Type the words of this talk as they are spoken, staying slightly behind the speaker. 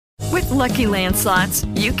Lucky Land Slots,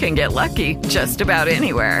 you can get lucky just about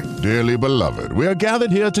anywhere. Dearly beloved, we are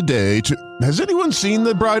gathered here today to... Has anyone seen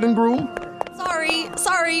the bride and groom?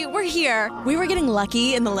 Sorry, we're here. We were getting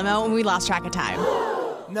lucky in the limo and we lost track of time.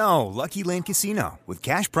 No, Lucky Land Casino, with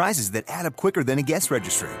cash prizes that add up quicker than a guest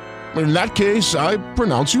registry. In that case, I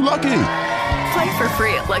pronounce you lucky. Play for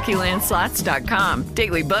free at LuckyLandSlots.com.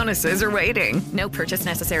 Daily bonuses are waiting. No purchase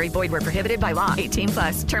necessary. Void where prohibited by law.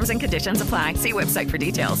 18+. Terms and conditions apply. See website for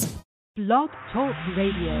details. Blog Talk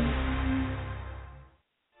Radio.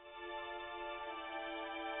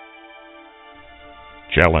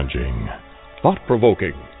 Challenging,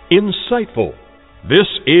 thought-provoking, insightful. This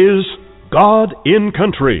is God in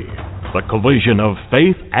Country, the collision of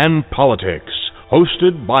faith and politics,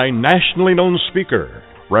 hosted by nationally known speaker,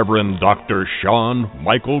 Reverend Dr. Sean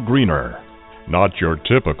Michael Greener. Not your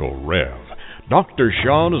typical Rev. Dr.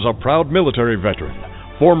 Sean is a proud military veteran,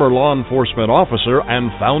 former law enforcement officer,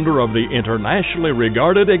 and founder of the internationally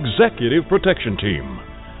regarded Executive Protection Team.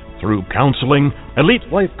 Through counseling, elite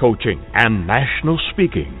life coaching, and national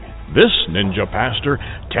speaking, this ninja pastor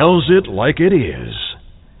tells it like it is.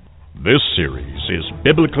 This series is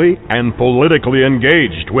biblically and politically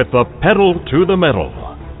engaged with the pedal to the metal.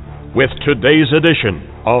 With today's edition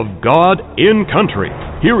of God in Country,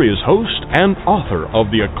 here is host and author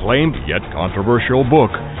of the acclaimed yet controversial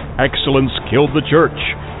book, Excellence Killed the Church: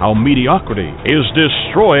 How Mediocrity is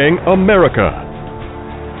Destroying America,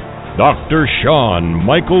 Dr. Sean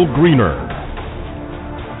Michael Greener.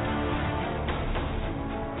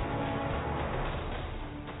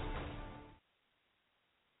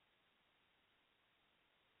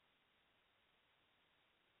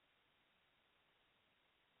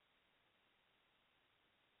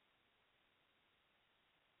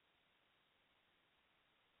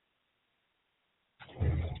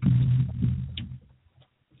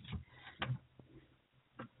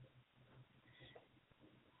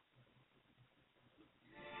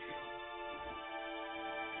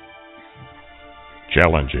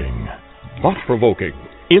 Challenging, thought-provoking,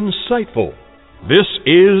 insightful. This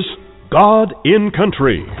is God in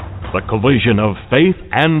Country, the collision of faith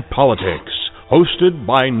and politics, hosted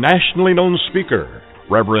by nationally known speaker,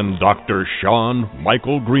 Reverend Dr. Sean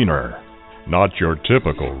Michael Greener. Not your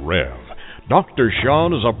typical Rev. Dr.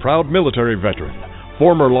 Sean is a proud military veteran,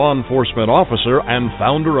 former law enforcement officer, and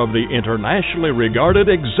founder of the internationally regarded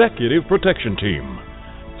Executive Protection Team.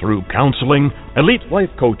 Through counseling, elite life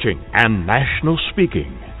coaching, and national speaking,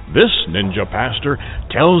 this ninja pastor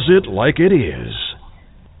tells it like it is.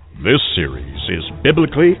 This series is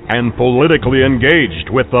biblically and politically engaged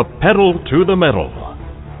with the pedal to the metal.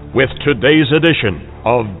 With today's edition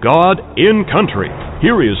of God in Country,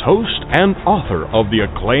 here is host and author of the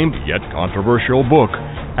acclaimed yet controversial book,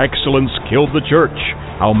 Excellence Killed the Church: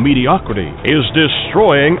 How Mediocrity is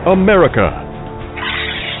Destroying America,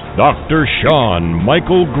 Dr. Sean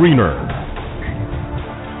Michael Greener.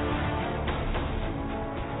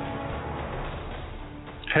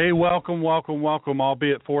 Hey, welcome,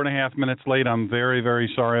 albeit 4.5 minutes late. I'm very,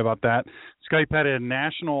 very sorry about that. Skype had a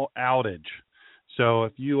national outage. So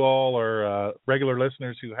if you all are regular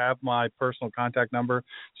listeners who have my personal contact number,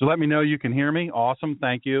 so let me know you can hear me. Awesome,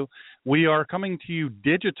 thank you. We are coming to you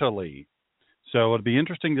digitally. So it'll be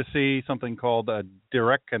interesting to see something called a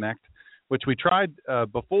Direct Connect, which we tried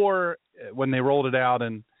before when they rolled it out,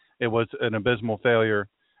 and it was an abysmal failure.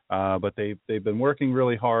 But they've been working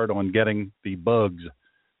really hard on getting the bugs,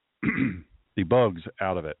 the bugs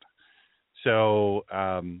out of it. So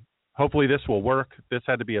hopefully this will work. This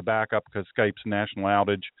had to be a backup because Skype's national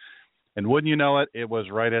outage, and wouldn't you know it, it was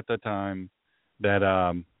right at the time that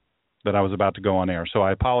that I was about to go on air. So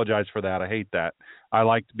I apologize for that. I hate that. I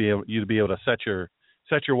like to be able to set your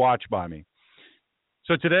watch by me.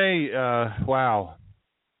 So today, wow,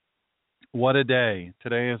 what a day.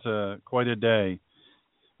 Today is quite a day.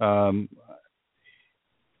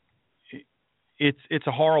 It's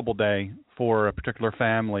a horrible day for a particular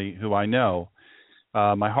family who I know.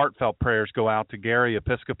 My heartfelt prayers go out to Gary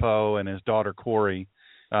Episcopo and his daughter Corey.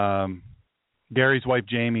 Gary's wife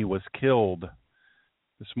Jamie was killed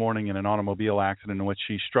this morning in an automobile accident in which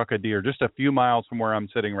she struck a deer just a few miles from where I'm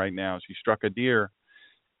sitting right now. She struck a deer,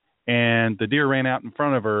 and the deer ran out in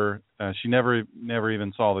front of her. She never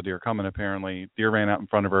even saw the deer coming, apparently. Deer ran out in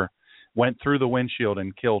front of her, went through the windshield,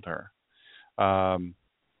 and killed her.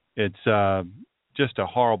 It's just a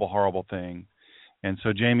horrible, horrible thing. And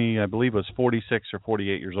so Jamie, I believe, was 46 or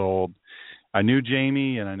 48 years old. I knew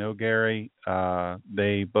Jamie and I know Gary.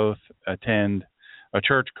 They both attend a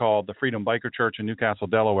church called the Freedom Biker Church in Newcastle,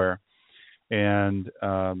 Delaware. And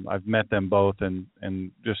I've met them both, and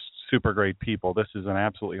just super great people. This is an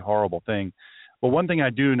absolutely horrible thing. Well, one thing I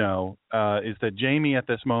do know is that Jamie at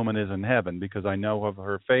this moment is in heaven, because I know of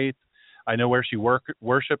her faith. I know where she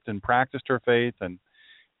worshipped and practiced her faith,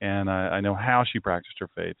 and I know how she practiced her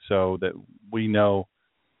faith, so that we know,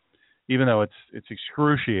 even though it's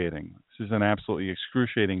excruciating, this is an absolutely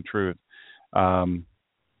excruciating truth,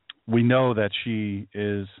 we know that she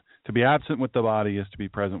is to be absent with the body is to be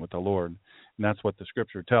present with the Lord, and that's what the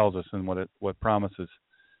Scripture tells us and what promises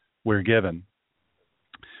we're given.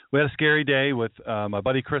 We had a scary day with my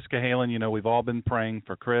buddy Chris Cahalan. You know, we've all been praying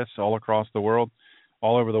for Chris all across the world,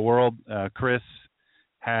 all over the world. Chris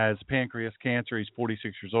has pancreas cancer. He's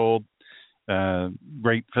 46 years old,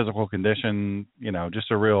 great physical condition, you know,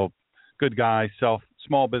 just a real good guy,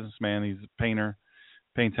 small businessman. He's a painter,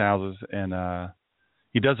 paints houses, and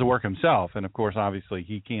he does the work himself. And, of course, obviously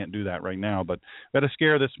he can't do that right now. But we had a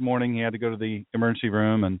scare this morning. He had to go to the emergency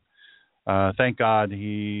room, and thank God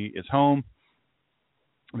he is home.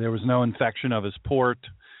 There was no infection of his port.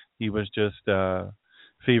 He was just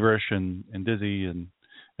feverish and dizzy and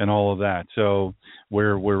all of that. So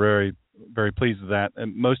we're very, very pleased with that.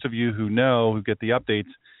 And most of you who get the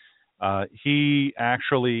updates, he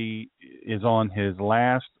actually is on his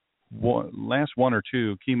last one or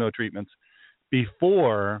two chemo treatments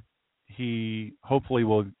before he hopefully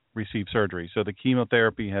will receive surgery. So the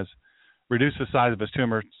chemotherapy has reduced the size of his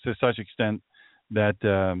tumor to such extent that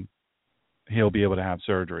he'll be able to have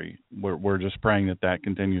surgery. We're just praying that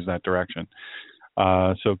continues that direction.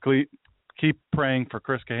 So keep praying for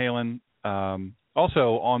Chris Cahalan.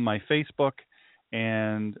 Also on my Facebook,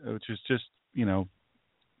 and which is just, you know,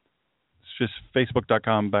 it's just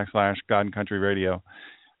facebook.com/God and Country Radio.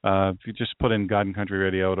 If you just put in God and Country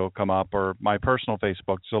Radio, it'll come up, or my personal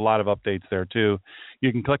Facebook. There's a lot of updates there too.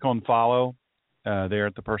 You can click on follow there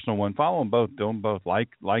at the personal one. Follow them both. Do them both. Like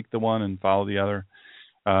the one and follow the other.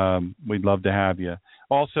 We'd love to have you.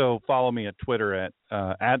 Also, follow me at Twitter at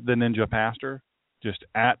the Ninja Pastor, just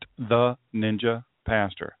at the Ninja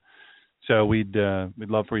Pastor. So we'd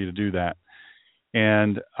love for you to do that.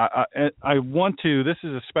 And I want to. This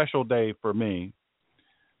is a special day for me.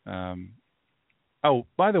 Oh,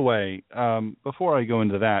 by the way, before I go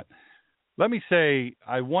into that, let me say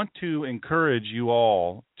I want to encourage you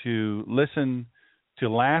all to listen to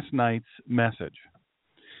last night's message.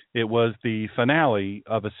 It was the finale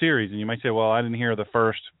of a series, and you might say, well, I didn't hear the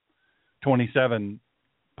first 27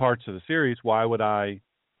 parts of the series. Why would I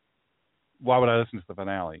listen to the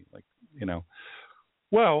finale? Like, you know,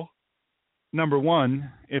 well, number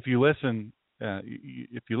one, if you listen to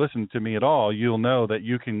me at all, you'll know that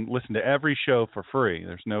you can listen to every show for free.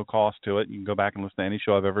 There's no cost to it. You can go back and listen to any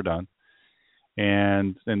show I've ever done.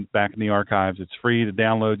 And then back in the archives, it's free to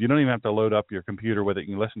download. You don't even have to load up your computer with it.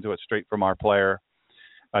 You can listen to it straight from our player.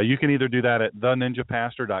 You can either do that at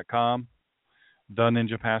theninjapastor.com,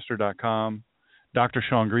 DrSeanGreener.com,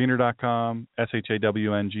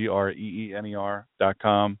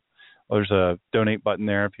 ShawnGreener.com. There's a donate button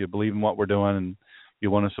there if you believe in what we're doing and you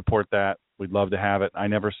want to support that. We'd love to have it. I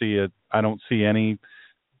don't see any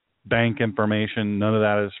bank information. None of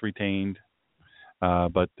that is retained.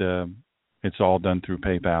 But it's all done through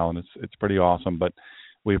PayPal, and it's pretty awesome. But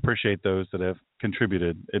we appreciate those that have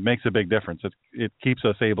contributed. It makes a big difference. It keeps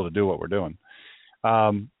us able to do what we're doing.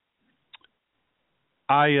 But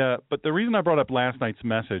the reason I brought up last night's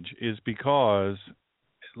message is because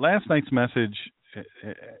last night's message,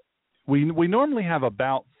 we normally have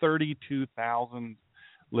about 32,000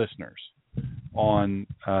 listeners on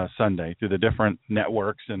Sunday through the different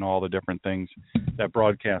networks and all the different things that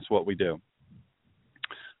broadcast what we do.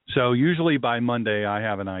 So usually by Monday I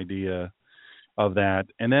have an idea of that.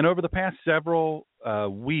 And then over the past several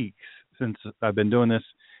weeks since I've been doing this,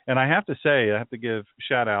 and I have to say, I have to give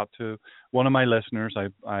shout out to one of my listeners.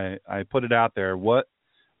 I put it out there. What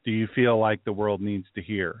do you feel like the world needs to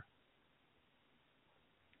hear?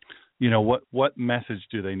 You know, what message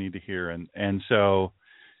do they need to hear? And so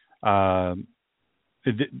the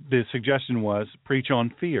suggestion was preach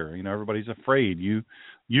on fear. You know, everybody's afraid. You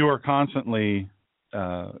are constantly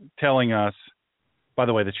telling us. By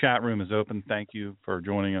the way, the chat room is open. Thank you for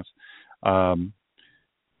joining us.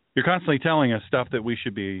 You're constantly telling us stuff that we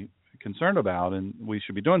should be concerned about and we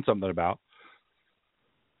should be doing something about.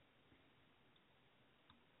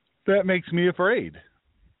 That makes me afraid.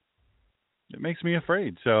 It makes me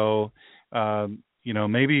afraid. So, you know,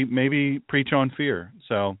 maybe preach on fear.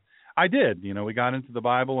 So I did. You know, we got into the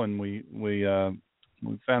Bible and we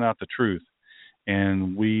found out the truth,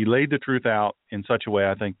 and we laid the truth out in such a way,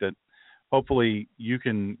 I think, that hopefully you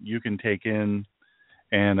can take in,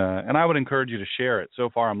 and I would encourage you to share it. So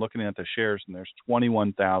far, I'm looking at the shares, and there's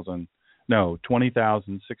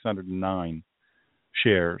 20,609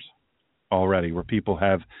 shares. already, where people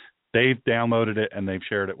they've downloaded it and they've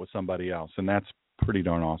shared it with somebody else, and that's pretty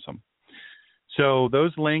darn awesome. So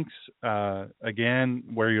those links, again,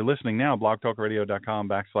 where you're listening now,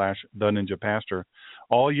 blogtalkradio.com/TheNinjaPastor,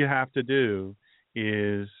 all you have to do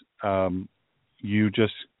is you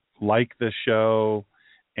just like the show,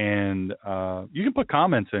 and you can put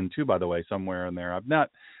comments in too, by the way, somewhere in there. I've not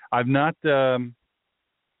trying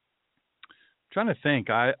to think.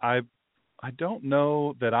 I don't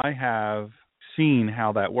know that I have seen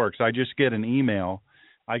how that works. I just get an email.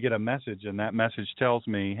 I get a message, and that message tells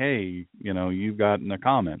me, hey, you've gotten a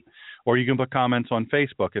comment. Or you can put comments on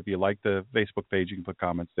Facebook. If you like the Facebook page, you can put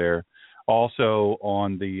comments there. Also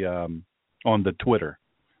on the Twitter.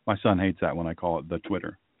 My son hates that when I call it the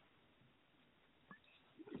Twitter.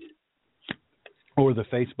 Or the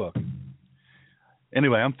Facebook.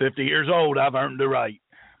 Anyway, I'm 50 years old. I've earned the right.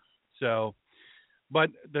 So, but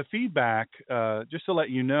the feedback, just to let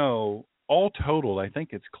you know, all total, I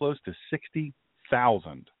think it's close to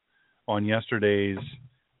 60,000 on yesterday's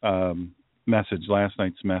message, last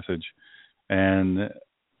night's message. And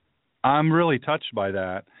I'm really touched by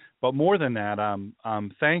that. But more than that, I'm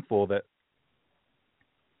thankful that,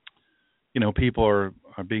 people are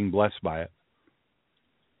being blessed by it.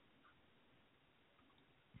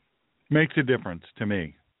 Makes a difference to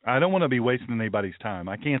me. I don't want to be wasting anybody's time.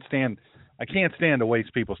 I can't stand to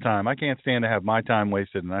waste people's time. I can't stand to have my time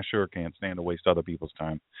wasted, and I sure can't stand to waste other people's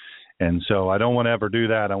time. And so I don't want to ever do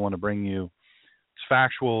that. I want to bring you it's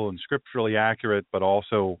factual and scripturally accurate, but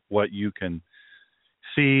also what you can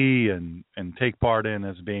see and take part in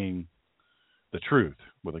as being the truth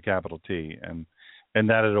with a capital T, and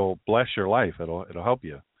that it'll bless your life. It'll help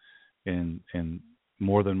you in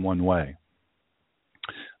more than one way.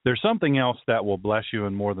 There's something else that will bless you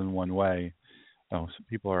in more than one way. Oh, some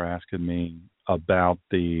people are asking me about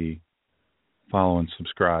the follow and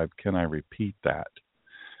subscribe. Can I repeat that?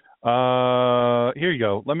 Here you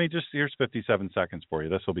go. Here's 57 seconds for you.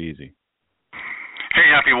 This will be easy. Hey,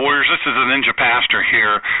 Happy Warriors, this is the Ninja Pastor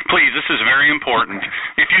here. Please, this is very important.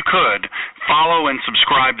 If you could, follow and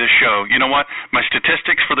subscribe this show. You know what? My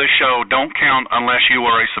statistics for this show don't count unless you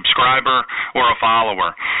are a subscriber or a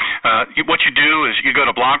follower. What you do is you go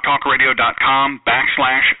to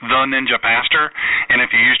blogtalkradio.com/TheNinjaPastor, and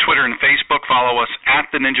if you use Twitter and Facebook, follow us at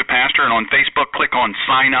The Ninja Pastor, and on Facebook, click on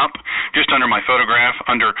Sign Up, just under my photograph,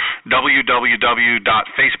 under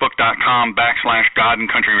www.facebook.com/God and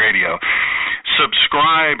Country Radio.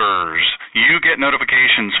 Subscribers, you get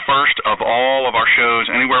notifications first of all of our shows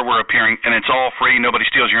anywhere we're appearing, and it's all free. Nobody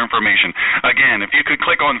steals your information. Again, if you could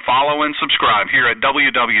click on follow and subscribe here at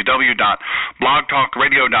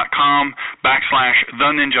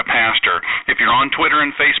www.blogtalkradio.com/TheNinjaPastor. If you're on Twitter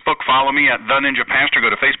and Facebook, follow me at The Ninja Pastor. Go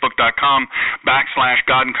to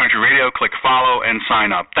facebook.com/God and Country Radio. Click follow and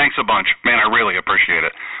sign up. Thanks a bunch. Man, I really appreciate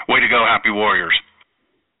it. Way to go, Happy Warriors.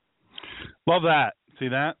 Love that. See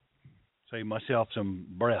that? Save myself some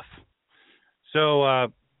breath. So, I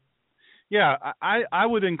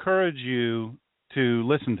would encourage you to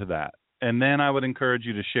listen to that, and then I would encourage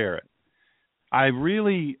you to share it.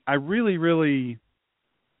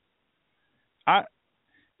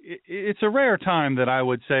 It's a rare time that I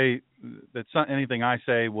would say that anything I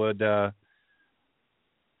say would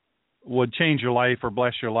change your life or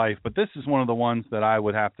bless your life, but this is one of the ones that I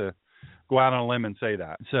would have to go out on a limb and say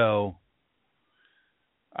that. So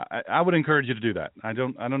I would encourage you to do that. I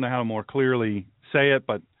don't know how to more clearly say it,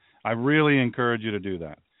 but I really encourage you to do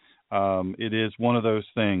that. It is one of those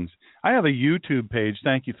things. I have a YouTube page.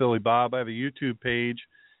 Thank you, Philly Bob. I have a YouTube page.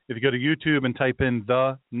 If you go to YouTube and type in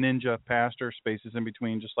The Ninja Pastor, spaces in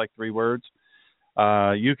between, just like 3 words,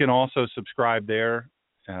 you can also subscribe there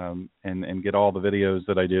and get all the videos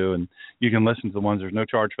that I do. And you can listen to the ones. There's no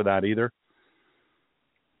charge for that either.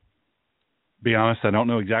 Be honest, I don't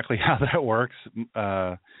know exactly how that works.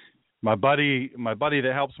 My buddy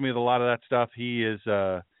that helps me with a lot of that stuff, he is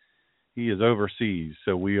overseas,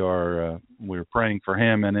 so we're praying for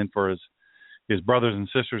him and then for his brothers and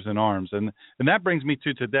sisters in arms, and that brings me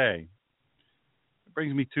to today.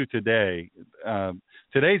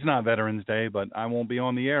 Today's not Veterans Day, but I won't be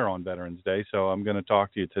on the air on Veterans Day, so I'm going to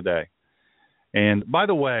talk to you today. And by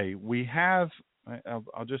the way,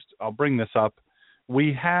 I'll bring this up.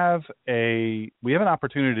 We have an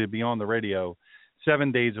opportunity to be on the radio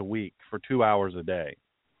 7 days a week for 2 hours a day.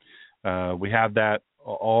 We have that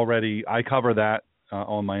already. I cover that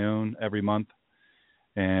on my own every month,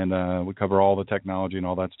 and we cover all the technology and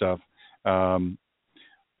all that stuff.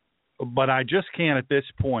 But I just can't at this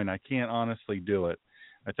point. I can't honestly do it.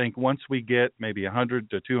 I think once we get maybe 100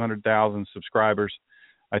 to 200,000 subscribers,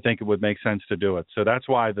 I think it would make sense to do it. So that's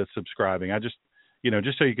why the subscribing. I just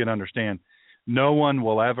just so you can understand, no one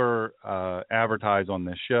will ever advertise on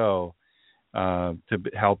this show to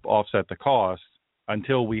help offset the cost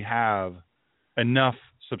until we have enough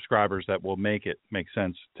subscribers that will make it make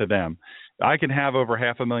sense to them. I can have over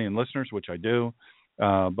 500,000 listeners, which I do,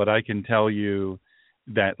 but I can tell you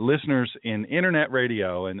that listeners in internet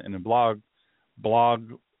radio and in blog, what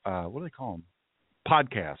do they call them?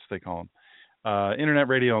 Podcasts, they call them. Internet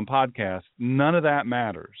radio and podcasts, none of that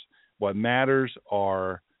matters. What matters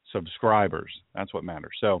are subscribers. That's what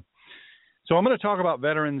matters. So I'm going to talk about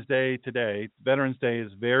Veterans Day today. Veterans Day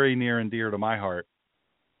is very near and dear to my heart.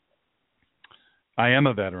 I am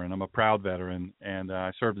a veteran. I'm a proud veteran, and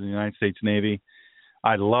I served in the United States Navy.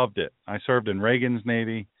 I loved it. I served in Reagan's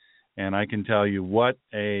Navy, and I can tell you what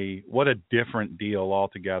a different deal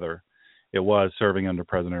altogether it was serving under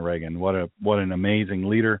President Reagan. What an amazing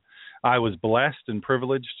leader. I was blessed and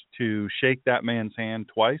privileged to shake that man's hand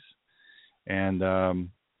twice, and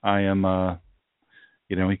I am,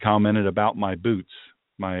 he commented about my boots.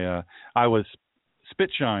 I was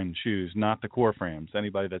Spitshine shoes, not the Core Frames.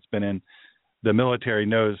 Anybody that's been in the military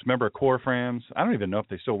knows. Remember Core Frames? I don't even know if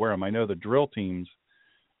they still wear them. I know the drill teams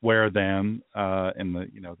wear them in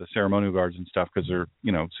the ceremonial guards and stuff because they're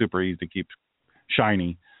super easy to keep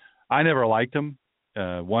shiny. I never liked them.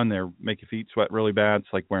 One, they make your feet sweat really bad.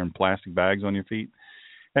 It's like wearing plastic bags on your feet.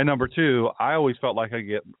 And number two, I always felt like I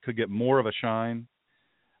could get more of a shine,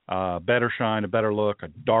 better shine, a better look, a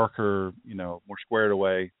darker, more squared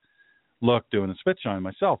away look doing a spit shine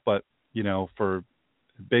myself. But for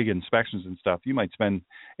big inspections and stuff, you might spend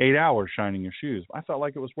 8 hours shining your shoes. I felt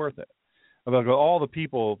like it was worth it. About all the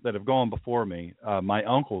people that have gone before me, my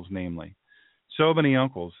uncles, namely, so many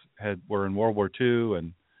uncles were in World War II,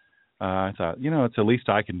 and I thought, it's the least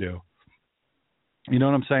I can do. You know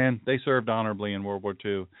what I'm saying? They served honorably in World War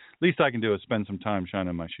II. Least I can do is spend some time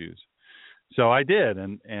shining my shoes. So I did,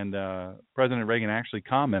 and President Reagan actually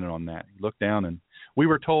commented on that. He looked down, and we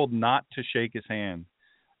were told not to shake his hand.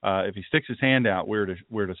 If he sticks his hand out, we're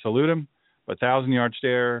to salute him, but 1,000-yard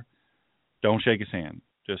stare, don't shake his hand.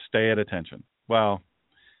 Just stay at attention. Well,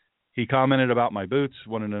 he commented about my boots,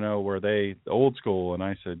 wanted to know were they old school, and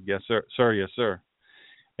I said, yes, sir, yes, sir.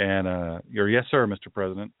 And you're yes, sir, Mr.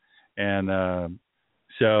 President. And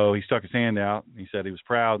so he stuck his hand out. He said he was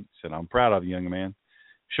proud. He said, I'm proud of you, young man.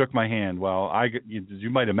 Shook my hand. Well, as you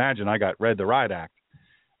might imagine, I got read the Riot Act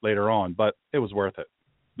later on, but it was worth it.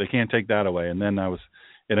 They can't take that away. And then I was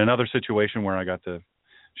in another situation where I got to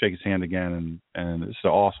shake his hand again, and it's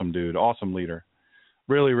an awesome dude, awesome leader.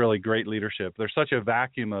 Really, really great leadership. There's such a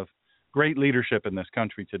vacuum of great leadership in this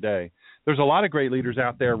country today. There's a lot of great leaders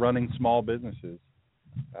out there running small businesses.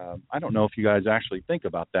 I don't know if you guys actually think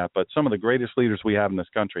about that, but some of the greatest leaders we have in this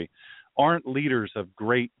country aren't leaders of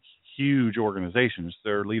great, huge organizations.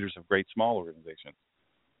 They're leaders of great, small organizations.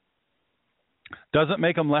 Doesn't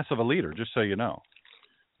make them less of a leader, just so you know.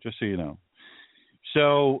 Just so you know.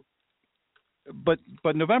 So, but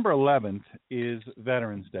November 11th is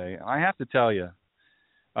Veterans Day. I have to tell you,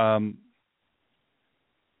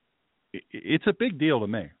 it's a big deal to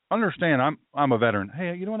me. Understand, I'm a veteran.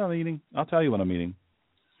 Hey, you know what I'm eating? I'll tell you what I'm eating.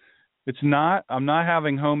 I'm not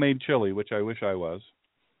having homemade chili, which I wish I was.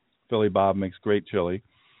 Philly Bob makes great chili.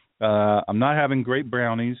 I'm not having great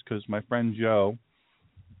brownies because my friend Jo,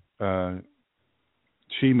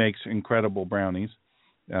 she makes incredible brownies.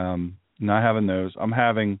 Not having those. I'm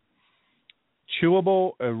having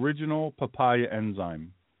chewable original papaya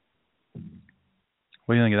enzyme.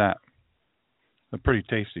 What do you think of that? They're pretty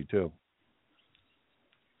tasty, too.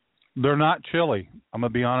 They're not chili. I'm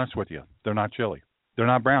going to be honest with you. They're not chili. They're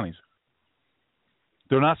not brownies.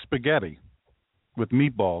 They're not spaghetti with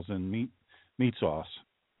meatballs and meat sauce.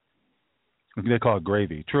 They call it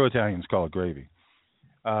gravy. True Italians call it gravy.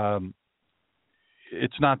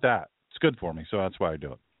 It's not that. It's good for me, so that's why I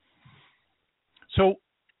do it. So,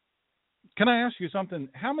 can I ask you something?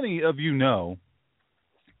 How many of you know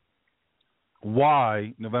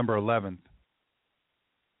why November 11th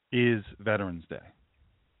is Veterans Day?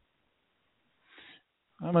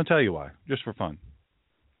 I'm going to tell you why, just for fun.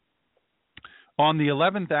 On the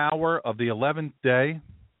 11th hour of the 11th day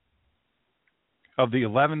of the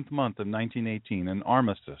 11th month of 1918, an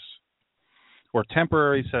armistice, or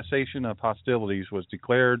temporary cessation of hostilities, was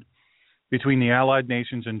declared between the Allied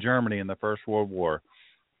nations and Germany in the First World War.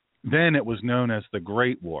 Then it was known as the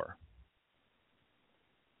Great War.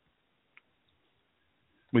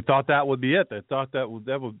 We thought that would be it. They thought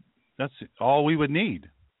that's all we would need.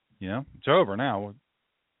 It's over now.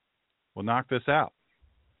 We'll knock this out.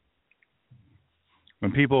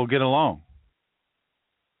 When people get along.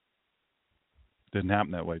 Didn't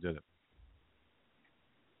happen that way, did it?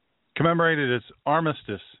 commemorated as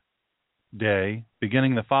Armistice Day,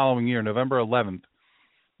 beginning the following year, November 11th,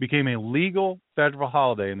 became a legal federal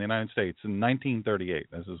holiday in the United States in 1938.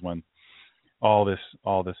 This is when all this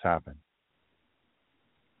happened.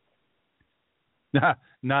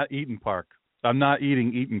 Not Eaton Park. I'm not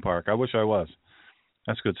eating Eaton Park. I wish I was.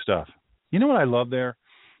 That's good stuff. You know what I love there?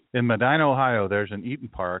 In Medina, Ohio, there's an Eaton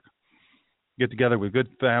Park. Get together with good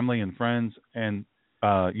family and friends, and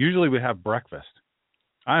usually we have breakfast.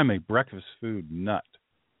 I am a breakfast food nut.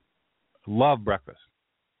 Love breakfast.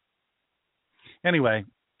 Anyway,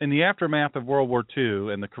 in the aftermath of World War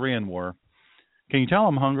II and the Korean War, can you tell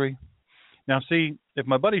I'm hungry? Now, see, if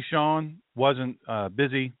my buddy Sean wasn't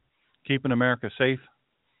busy keeping America safe,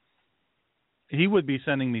 he would be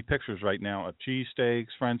sending me pictures right now of cheesesteaks,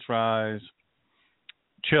 French fries,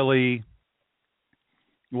 chili,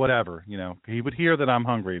 whatever. You know, he would hear that I'm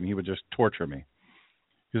hungry and he would just torture me.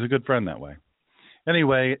 He's a good friend that way.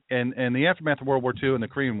 Anyway, in the aftermath of World War II and the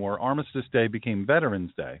Korean War, Armistice Day became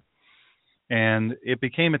Veterans Day. And it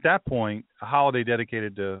became, at that point, a holiday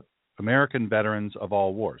dedicated to American veterans of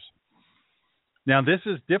all wars. Now, this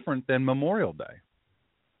is different than Memorial Day.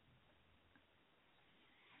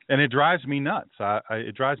 And it drives me nuts.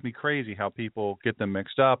 It drives me crazy how people get them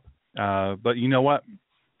mixed up. But you know what?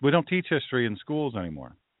 We don't teach history in schools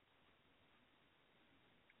anymore.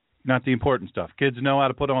 Not the important stuff. Kids know how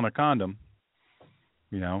to put on a condom.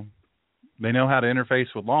 You know, they know how to interface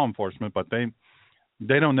with law enforcement, but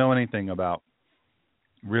they don't know anything about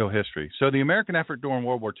real history. So the American effort during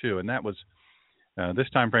World War II, and that was this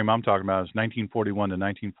time frame I'm talking about is 1941 to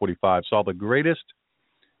 1945, saw the greatest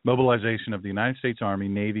mobilization of the United States Army,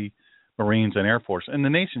 Navy, Marines, and Air Force in the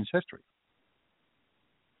nation's history.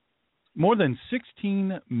 More than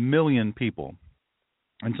 16 million people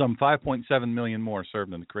and some 5.7 million more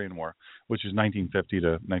served in the Korean War, which is 1950 to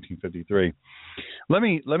 1953. Let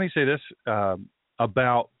me say this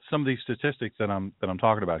about some of these statistics that I'm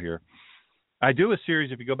talking about here. I do a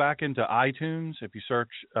series. If you go back into iTunes, if you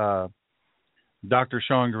search Dr.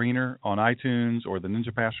 Sean Greener on iTunes or the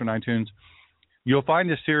Ninja Pastor on iTunes, you'll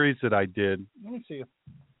find a series that I did. Let me see.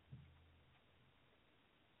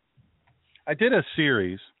 I did a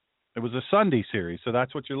series. It was a Sunday series, so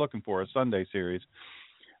that's what you're looking for, a Sunday series,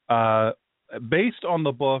 based on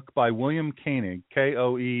the book by William Koenig,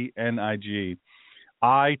 Koenig,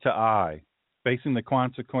 Eye to Eye, Facing the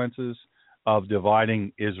Consequences of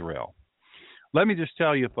Dividing Israel. Let me just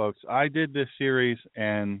tell you, folks, I did this series,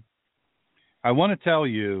 and I want to tell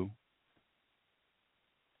you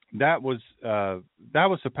that was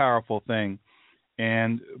a powerful thing,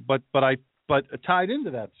 but tied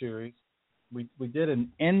into that series, we did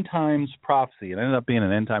an end times prophecy. It ended up being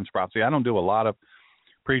an end times prophecy. I don't do a lot of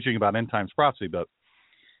preaching about end times prophecy, but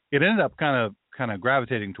it ended up kind of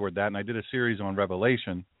gravitating toward that. And I did a series on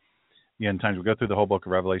Revelation, the end times. We go through the whole book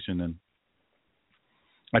of Revelation, and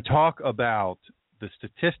I talk about the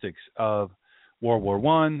statistics of World War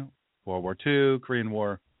I, World War II, Korean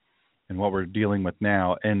War, and what we're dealing with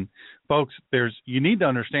now. And folks, you need to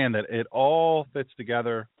understand that it all fits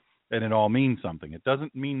together and it all means something. It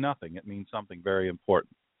doesn't mean nothing. It means something very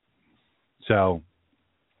important. So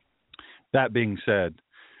that being said,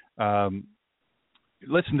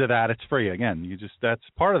 listen to that. It's free. Again, that's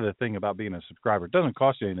part of the thing about being a subscriber. It doesn't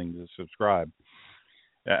cost you anything to subscribe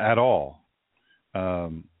at all.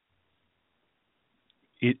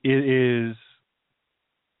 It is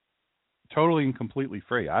totally and completely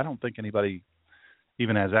free. I don't think anybody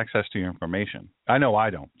even has access to your information. I know I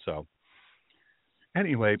don't. So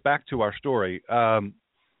anyway, back to our story.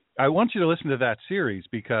 I want you to listen to that series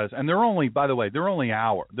because, and they're only an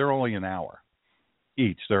hour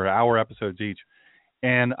each. They're hour episodes each.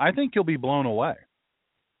 And I think you'll be blown away.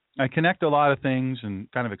 I connect a lot of things and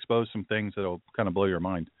kind of expose some things that'll kind of blow your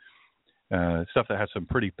mind. Stuff that has some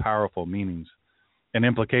pretty powerful meanings and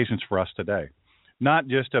implications for us today. Not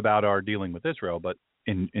just about our dealing with Israel, but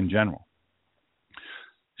in general.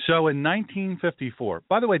 So in 1954,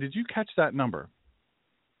 by the way, did you catch that number?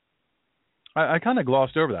 I kind of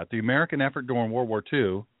glossed over that. The American effort during World War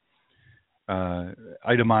II,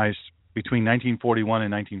 itemized between 1941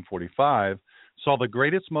 and 1945, saw the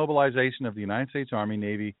greatest mobilization of the United States Army,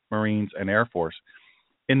 Navy, Marines, and Air Force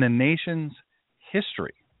in the nation's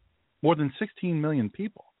history. More than 16 million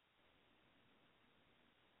people.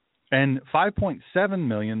 And 5.7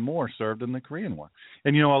 million more served in the Korean War.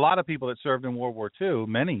 And, a lot of people that served in World War II,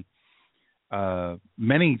 many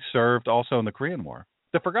served also in the Korean War.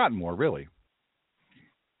 The forgotten war, really.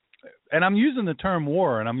 And I'm using the term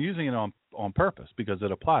war, and I'm using it on purpose because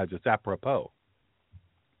it applies. It's apropos.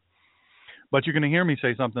 But you're going to hear me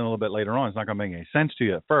say something a little bit later on. It's not going to make any sense to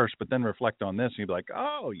you at first, but then reflect on this and you'll be like,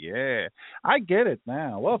 oh, yeah, I get it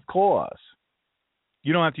now. Well, of course.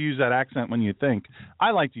 You don't have to use that accent when you think.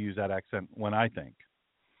 I like to use that accent when I think.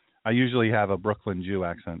 I usually have a Brooklyn Jew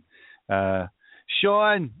accent.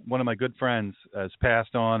 Sean, one of my good friends, has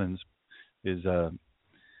passed on and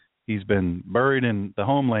he's been buried in the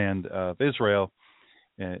homeland of Israel.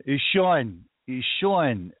 Sean. This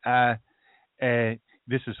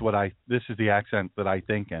is the accent that I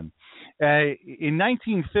think in. In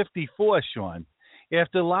 1954, Sean,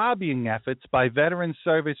 after lobbying efforts by veteran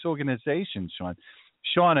service organizations,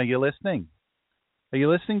 Sean, are you listening? Are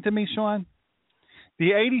you listening to me, Sean?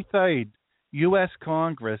 The 83rd U.S.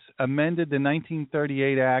 Congress amended the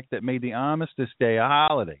 1938 Act that made the Armistice Day a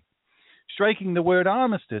holiday, striking the word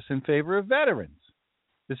armistice in favor of veterans.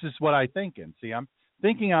 This is what I think in. See, I'm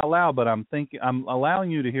thinking out loud, but I'm allowing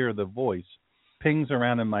you to hear the voice pings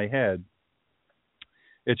around in my head.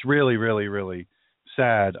 It's really, really, really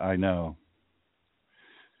sad, I know.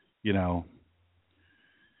 You know,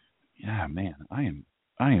 yeah, man, I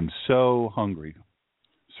am so hungry.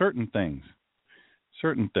 Certain things,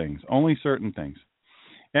 only certain things.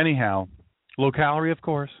 Anyhow, low calorie, of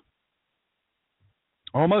course.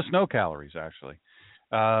 Almost no calories, actually.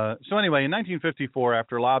 So anyway, in 1954,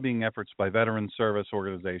 after lobbying efforts by veteran service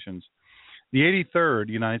organizations, the 83rd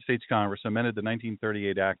United States Congress amended the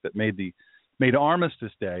 1938 Act that made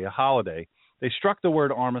Armistice Day a holiday. They struck the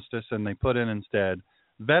word armistice and they put in instead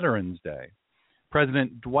Veterans Day.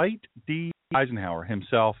 President Dwight D. Eisenhower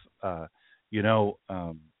himself, was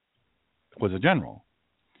a general.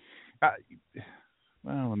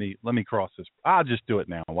 Well, let me cross this. I'll just do it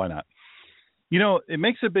now. Why not? You know, it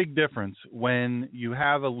makes a big difference when you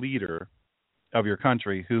have a leader of your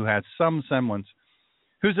country who has some semblance,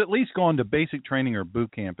 who's at least gone to basic training or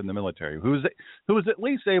boot camp in the military, who is at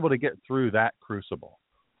least able to get through that crucible.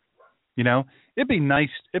 You know, it'd be nice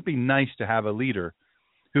to have a leader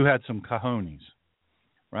who had some cojones,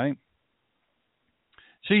 right?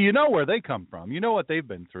 So you know where they come from. You know what they've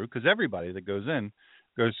been through, because everybody that goes in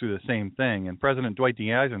goes through the same thing. And President Dwight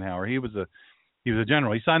D. Eisenhower, he was a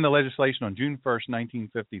general. He signed the legislation on June 1st,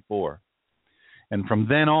 1954. And from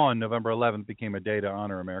then on, November 11th became a day to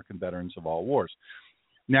honor American veterans of all wars.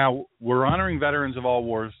 Now, we're honoring veterans of all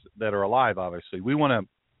wars that are alive, obviously. We want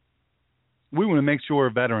to make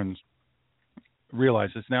sure veterans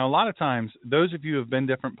realize this. Now, a lot of times, those of you who have been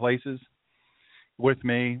different places with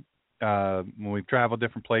me, when we've traveled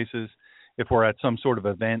different places, if we're at some sort of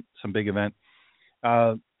event, some big event,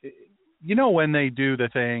 you know, when they do the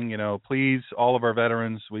thing, you know, please, all of our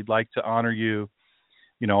veterans, we'd like to honor you.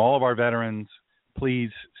 You know, all of our veterans,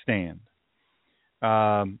 please stand.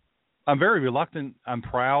 I'm very reluctant. I'm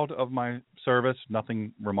proud of my service.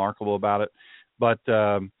 Nothing remarkable about it, but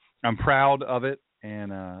I'm proud of it,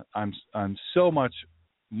 and I'm so much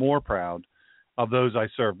more proud of those I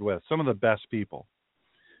served with. Some of the best people.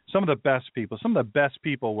 Some of the best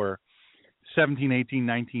people were 17, 18,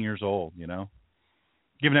 19 years old, you know,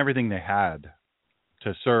 giving everything they had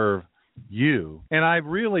to serve you. And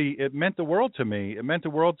it meant the world to me. It meant the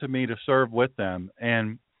world to me to serve with them.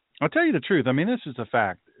 And I'll tell you the truth. I mean, this is a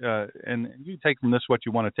fact. And you take from this what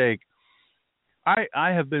you want to take. I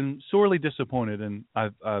have been sorely disappointed, and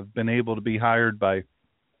I've been able to be hired by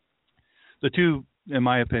in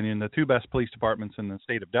my opinion, the two best police departments in the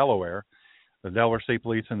state of Delaware, the Delaware State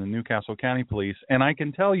Police and the Newcastle County Police. And I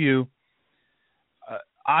can tell you,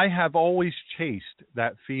 I have always chased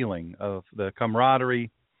that feeling of the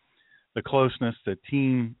camaraderie, the closeness, the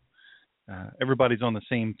team. Everybody's on the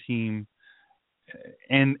same team.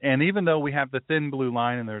 And even though we have the thin blue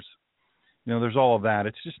line and there's all of that,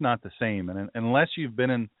 it's just not the same. And unless you've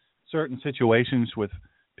been in certain situations with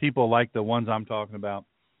people like the ones I'm talking about,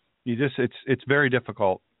 it's very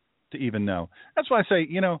difficult to even know. That's why I say,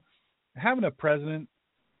 you know, having a president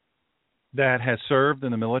that has served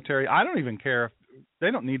in the military, I don't even care if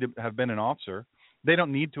they don't need to have been an officer. They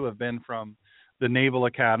don't need to have been from the Naval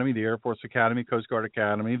Academy, the Air Force Academy, Coast Guard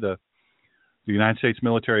Academy, the United States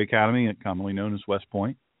Military Academy, commonly known as West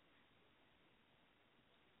Point.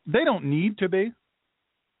 They don't need to be.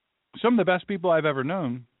 Some of the best people I've ever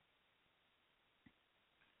known,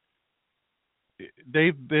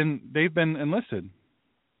 they've been enlisted.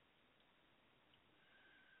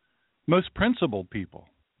 Most principled people,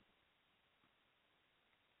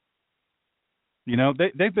 you know,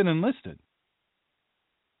 they've been enlisted.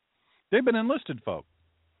 They've been enlisted folk.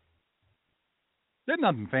 There's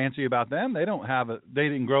nothing fancy about them. They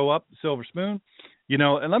didn't grow up silver spoon, you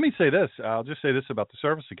know. And let me say this. I'll just say this about the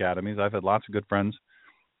service academies. I've had lots of good friends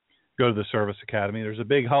go to the service academy. There's a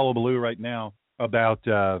big hullabaloo right now about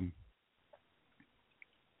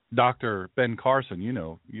Dr. Ben Carson,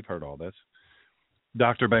 you've heard all this.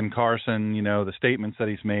 Dr. Ben Carson, the statements that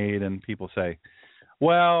he's made, and people say,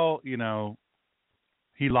 well,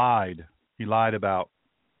 he lied. He lied about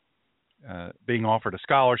being offered a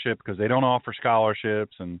scholarship because they don't offer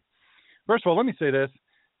scholarships. And first of all, let me say this.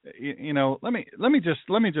 Let me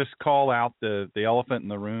just call out the elephant in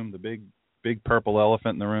the room, the big purple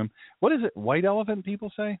elephant in the room. What is it? White elephant,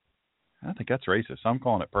 people say? I think that's racist. I'm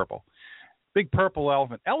calling it purple. Big purple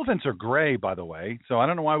elephant. Elephants are gray, by the way, so I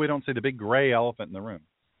don't know why we don't say the big gray elephant in the room.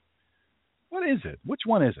 What is it? Which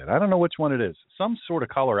one is it? I don't know which one it is. Some sort of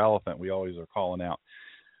color elephant we always are calling out.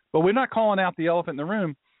 But we're not calling out the elephant in the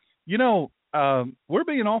room. We're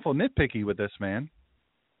being awful nitpicky with this man.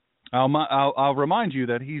 I'll remind you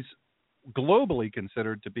that he's globally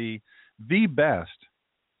considered to be the best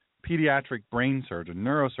pediatric brain surgeon,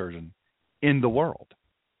 neurosurgeon in the world.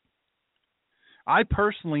 I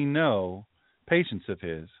personally know patients of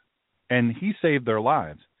his, and he saved their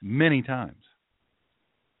lives many times.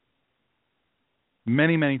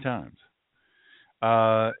 Many, many times.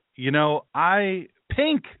 The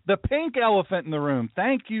pink elephant in the room.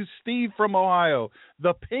 Thank you, Steve from Ohio.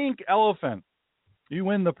 The pink elephant. You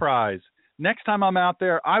win the prize. Next time I'm out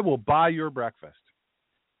there, I will buy your breakfast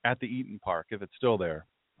at the Eaton Park, if it's still there,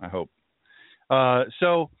 I hope.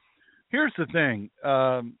 So here's the thing.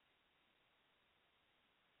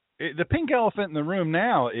 The pink elephant in the room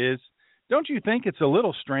now is, don't you think it's a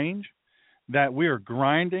little strange that we are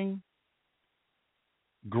grinding?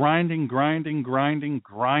 Is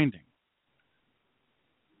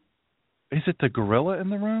it the gorilla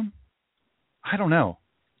in the room? I don't know.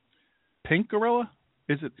 Pink gorilla?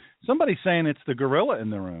 Is it somebody saying it's the gorilla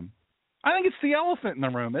in the room? I think it's the elephant in the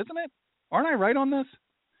room, isn't it? Aren't I right on this?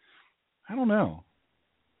 I don't know.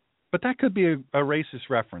 But that could be a racist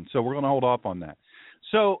reference, so we're going to hold off on that.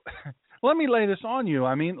 So let me lay this on you.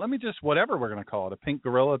 I mean, let me just, whatever we're going to call it, a pink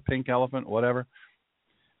gorilla, pink elephant, whatever.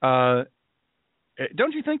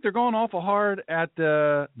 Don't you think they're going awful hard at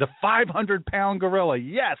the 500-pound gorilla?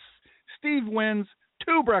 Yes, Steve wins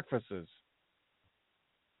 2 breakfasts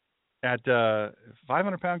at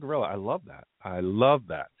 500-pound gorilla. I love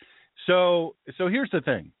that. So here's the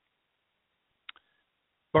thing.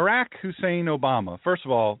 Barack Hussein Obama, first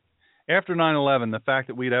of all, after 9/11, the fact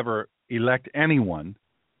that we'd ever elect anyone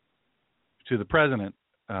to the president,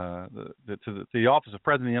 to the office of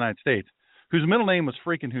president of the United States, whose middle name was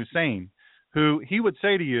freaking Hussein, who he would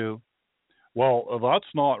say to you, well,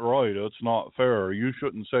 that's not right. It's not fair. You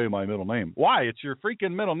shouldn't say my middle name. Why? It's your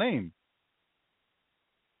freaking middle name.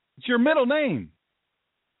 It's your middle name.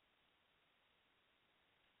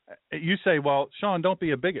 You say, well, Sean, don't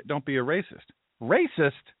be a bigot. Don't be a racist.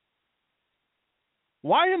 Racist?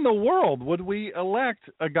 Why in the world would we elect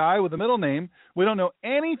a guy with a middle name? We don't know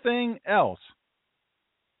anything else.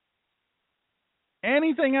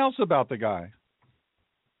 Anything else about the guy?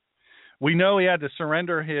 We know he had to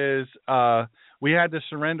surrender his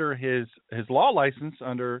his law license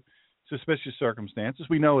under suspicious circumstances.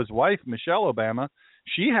 We know his wife, Michelle Obama,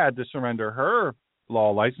 she had to surrender her law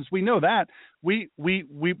license. We know that.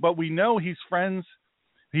 But we know he's friends.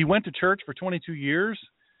 He went to church for 22 years.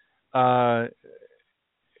 And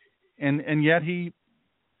yet he's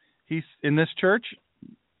in this church.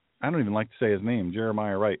 I don't even like to say his name,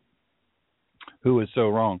 Jeremiah Wright, who is so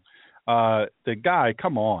wrong. The guy,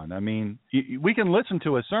 come on. I mean, we can listen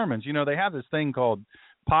to his sermons. They have this thing called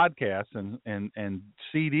podcasts and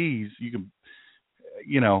CDs. You can,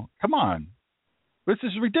 come on. This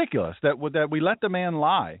is ridiculous that we let the man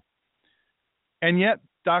lie. And yet,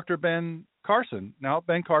 Dr. Ben Carson,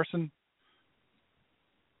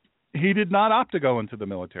 he did not opt to go into the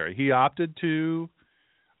military. He opted to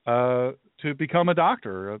become a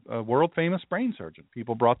doctor, a world-famous brain surgeon.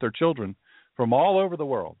 People brought their children from all over the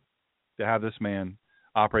world to have this man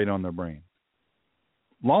operate on their brain.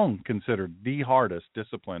 Long considered the hardest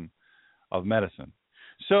discipline of medicine.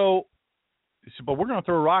 So but we're going to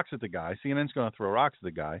throw rocks at the guy. CNN's going to throw rocks at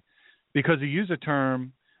the guy because he used a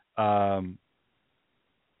term.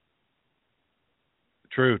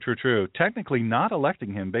 True. Technically, not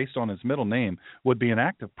electing him based on his middle name would be an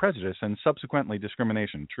act of prejudice and subsequently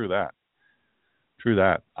discrimination. True that.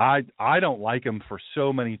 I don't like him for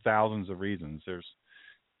so many thousands of reasons.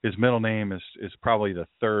 His middle name is probably the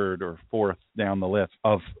 3rd or 4th down the list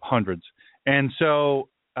of hundreds. And so,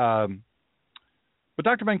 but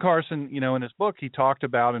Dr. Ben Carson, in his book, he talked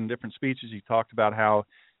about, in different speeches, he talked about how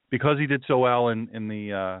because he did so well in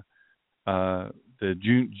the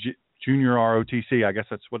Junior ROTC, I guess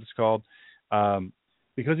that's what it's called.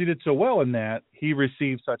 Because he did so well in that, he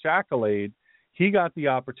received such accolade. He got the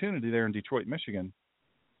opportunity there in Detroit, Michigan,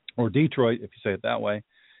 or Detroit, if you say it that way,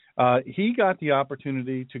 He got the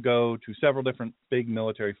opportunity to go to several different big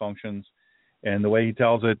military functions, and the way he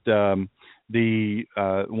tells it,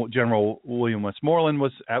 General William Westmoreland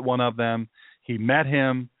was at one of them. He met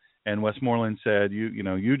him, and Westmoreland said, you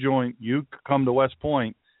come to West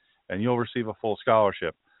Point, and you'll receive a full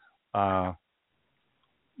scholarship. Now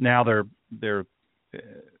they're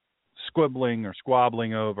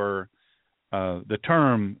squabbling over the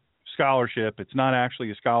term scholarship. It's not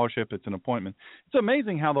actually a scholarship, it's an appointment. It's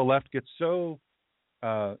amazing how the left gets so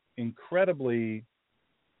incredibly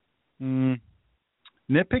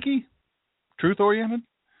nitpicky, truth-oriented,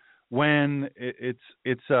 when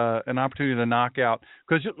it's an opportunity to knock out.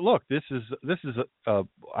 Because look, this is I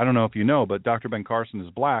don't know if you know, but Dr. Ben Carson is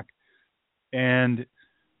black, and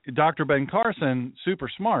Dr. Ben Carson, super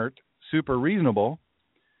smart, super reasonable,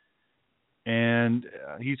 and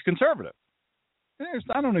he's conservative.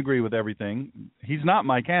 I don't agree with everything. He's not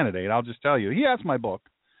my candidate, I'll just tell you. He has my book,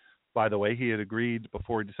 by the way. He had agreed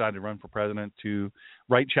before he decided to run for president to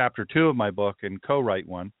write chapter 2 of my book and co-write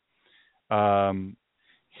one. But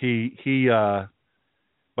he's kind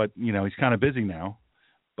of busy now.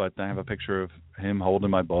 But I have a picture of him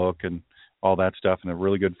holding my book and all that stuff, and a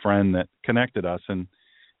really good friend that connected us, and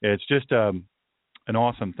it's just an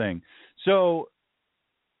awesome thing. So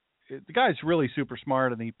the guy's really super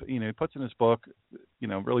smart, and he puts in his book,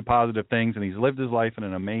 really positive things, and he's lived his life in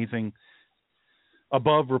an amazing,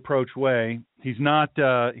 above reproach way. He's not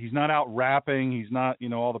out rapping. He's not,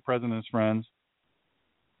 all the president's friends.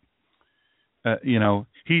 He's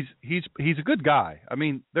a good guy. I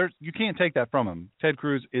mean, you can't take that from him. Ted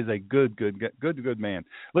Cruz is a good man.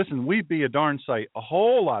 Listen, we'd be a darn sight a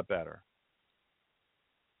whole lot better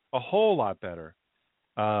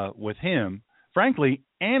with him. Frankly,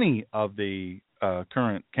 any of the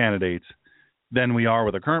current candidates than we are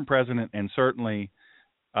with the current president, and certainly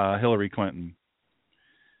Hillary Clinton.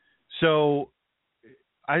 So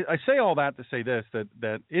I say all that to say this,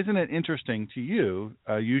 that isn't it interesting to you?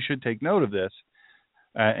 You should take note of this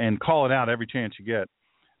and call it out every chance you get,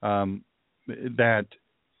 that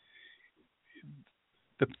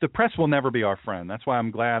the press will never be our friend. That's why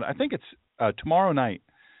I'm glad. I think it's tomorrow night.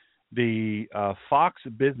 The Fox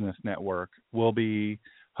Business Network will be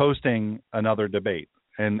hosting another debate,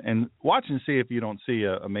 and watch and see if you don't see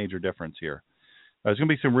a major difference here. There's going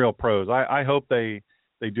to be some real pros. I hope they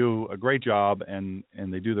do a great job and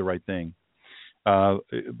they do the right thing.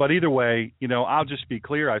 But either way, I'll just be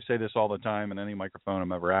clear. I say this all the time in any microphone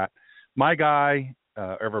I'm ever at. My guy,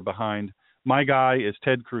 my guy is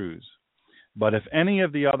Ted Cruz. But if any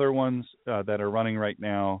of the other ones that are running right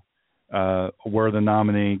now were the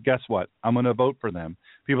nominee, guess what? I'm going to vote for them.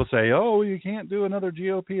 People say, oh, you can't do another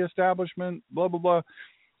GOP establishment, blah, blah, blah.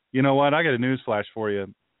 You know what? I got a news flash for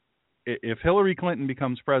you. If Hillary Clinton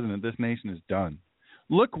becomes president, this nation is done.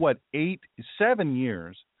 Look what 7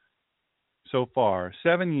 years so far,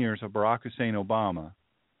 7 years of Barack Hussein Obama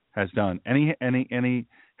has done. And he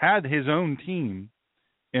had his own team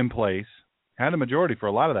in place, had a majority for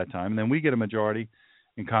a lot of that time, and then we get a majority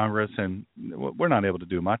in Congress, and we're not able to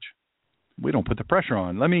do much. We don't put the pressure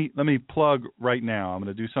on. Let me plug right now. I'm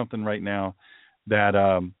going to do something right now that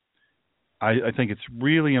I think it's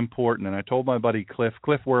really important. And I told my buddy Cliff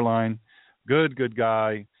Wehrlein, good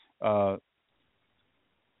guy. How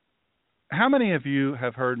many of you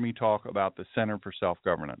have heard me talk about the Center for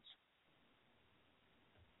Self-Governance?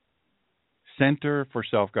 Center for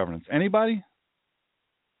Self-Governance. Anybody?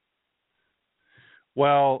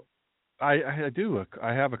 Well, I do.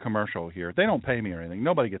 I have a commercial here. They don't pay me or anything.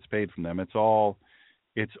 Nobody gets paid from them. It's all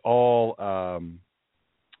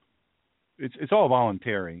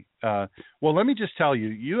voluntary. Well, let me just tell you,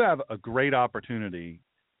 you have a great opportunity,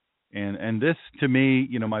 and this to me,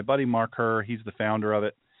 my buddy Mark Herr, he's the founder of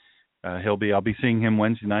it. I'll be seeing him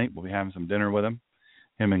Wednesday night. We'll be having some dinner with him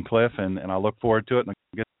and Cliff, and I look forward to it. And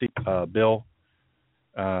I get to see Bill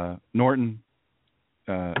Norton.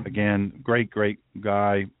 Again, great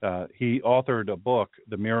guy. He authored a book,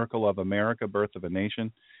 The Miracle of America, Birth of a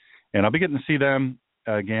Nation. And I'll be getting to see them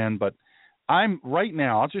again. But right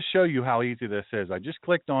now, I'll just show you how easy this is. I just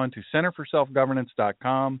clicked on to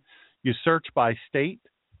centerforselfgovernance.com. You search by state,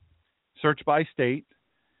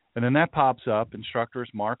 and then that pops up. Instructors,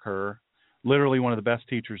 Mark Herr, literally one of the best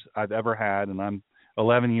teachers I've ever had. And I'm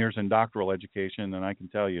 11 years in doctoral education, and I can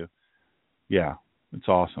tell you, yeah, it's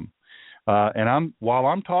awesome. And while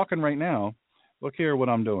I'm talking right now, look here what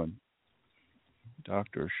I'm doing.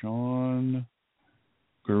 Dr. Sean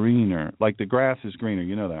Greener. Like the grass is greener.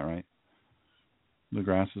 You know that, right? The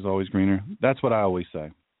grass is always greener. That's what I always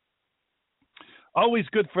say. Always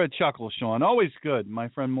good for a chuckle, Sean. Always good. My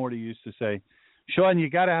friend Morty used to say, Sean, you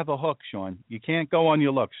got to have a hook, Sean. You can't go on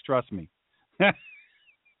your looks. Trust me.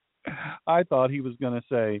 I thought he was going to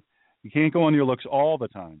say, you can't go on your looks all the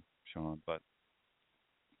time, Sean, but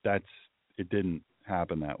it didn't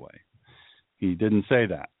happen that way. He didn't say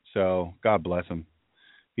that. So God bless him.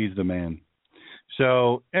 He's the man.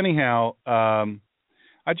 So anyhow, I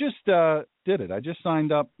just did it. I just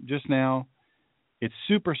signed up just now. It's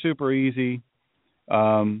super, super easy.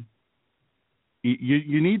 You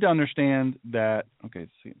need to understand that. Okay,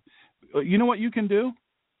 let's see. You know what you can do?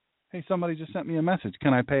 Hey, somebody just sent me a message.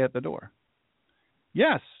 Can I pay at the door?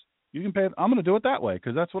 Yes, you can pay. I'm going to do it that way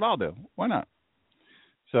because that's what I'll do. Why not?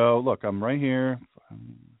 So, look, I'm right here.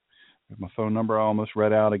 My phone number I almost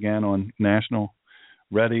read out again on national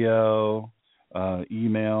radio,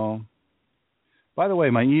 email. By the way,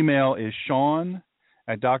 my email is Sean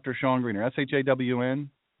at Dr. Sean Greener, SHAWN,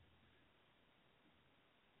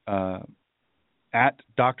 at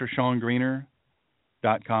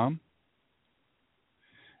DrSeanGreener.com.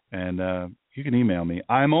 And you can email me.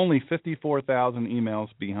 I'm only 54,000 emails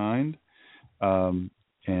behind, and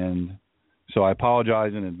so I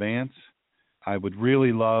apologize in advance. I would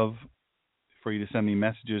really love for you to send me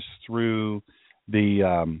messages through the,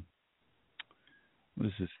 what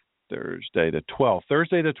is this, Thursday the 12th.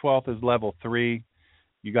 Thursday the 12th is level 3.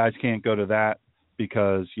 You guys can't go to that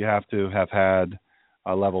because you have to have had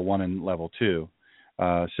level 1 and level 2.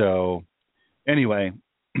 So anyway,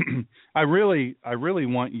 I really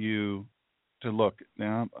want you to look.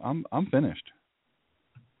 Now I'm finished.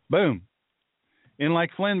 Boom. In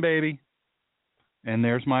like Flynn, baby. And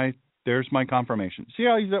there's my confirmation. See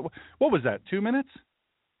how easy that was? What was that? 2 minutes?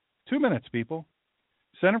 2 minutes, people.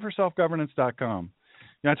 CenterForSelfGovernance.com.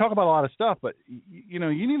 I talk about a lot of stuff, but you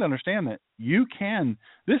need to understand that you can.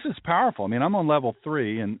 This is powerful. I mean, I'm on level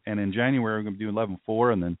 3, and in January I'm going to be doing level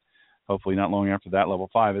 4, and then hopefully not long after that,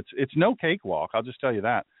 level 5. It's no cakewalk. I'll just tell you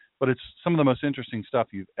that. But it's some of the most interesting stuff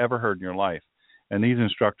you've ever heard in your life, and these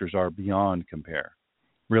instructors are beyond compare,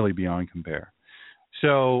 really beyond compare.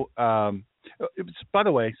 So, by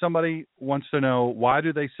the way, somebody wants to know, why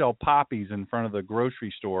do they sell poppies in front of the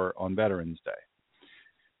grocery store on Veterans Day?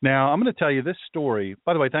 Now, I'm going to tell you this story.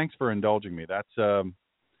 By the way, thanks for indulging me. That's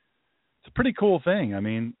it's a pretty cool thing. I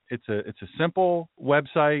mean, it's a simple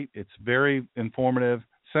website. It's very informative.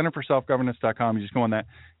 CenterForSelfGovernance.com. You just go on that,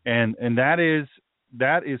 and that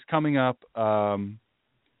is coming up.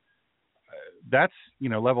 That's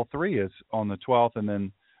level 3 is on the 12th, and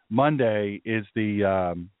then Monday is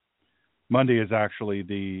actually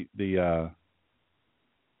the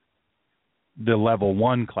level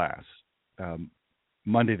 1 class.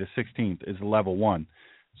 Monday the 16th is level 1.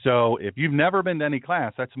 So if you've never been to any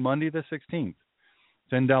class, that's Monday the 16th.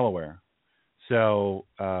 It's in Delaware. So,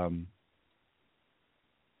 I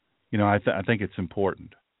think it's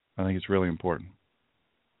important. I think it's really important.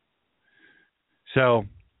 So,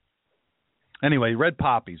 anyway, red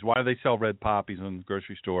poppies. Why do they sell red poppies in the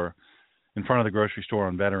grocery store, in front of the grocery store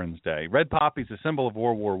on Veterans Day? Red poppies, a symbol of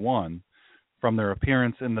World War I, from their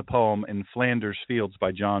appearance in the poem In Flanders Fields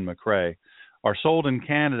by John McCrae, are sold in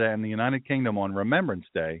Canada and the United Kingdom on Remembrance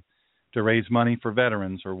Day to raise money for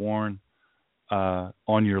veterans, or worn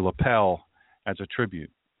on your lapel as a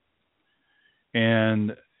tribute.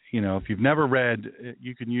 And, if you've never read,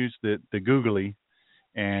 you can use the Googly,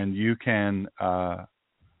 and you can,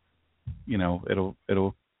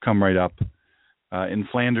 it'll come right up. In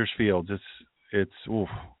Flanders Fields, it's oof,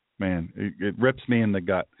 man, it rips me in the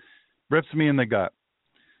gut.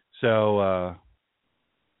 So,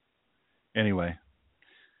 anyway,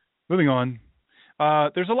 moving on.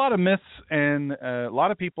 There's a lot of myths, and a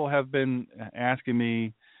lot of people have been asking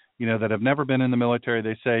me, that have never been in the military.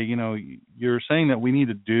 They say, you're saying that we need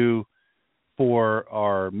to do for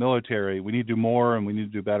our military. We need to do more, and we need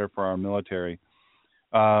to do better for our military.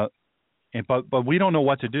 But we don't know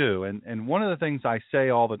what to do. And one of the things I say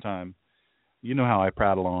all the time, how I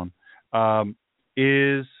prattle on,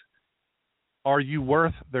 is, are you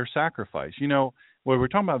worth their sacrifice? When we're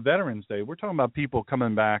talking about Veterans Day, we're talking about people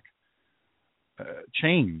coming back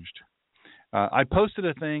changed. I posted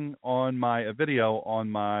a video on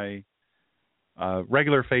my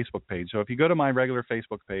regular Facebook page. So if you go to my regular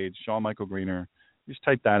Facebook page, Sean Michael Greener, just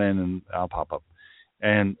type that in and I'll pop up.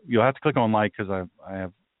 And you'll have to click on like, because I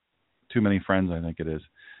have too many friends, I think it is.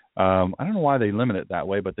 I don't know why they limit it that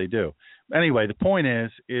way, but they do. Anyway, the point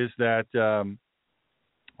is that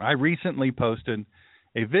I recently posted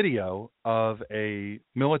a video of a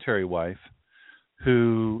military wife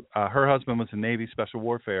who her husband was a Navy Special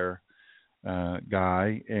Warfare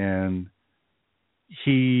guy, and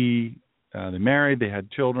they married, they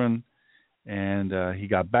had children, and he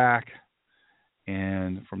got back,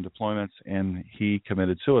 and from deployments, and he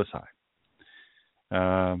committed suicide.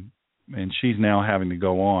 And she's now having to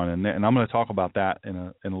go on, and I'm going to talk about that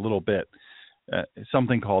in a little bit.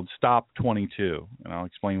 Something called Stop 22, and I'll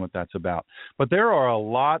explain what that's about. But there are a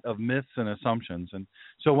lot of myths and assumptions, and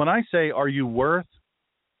so when I say, "Are you worth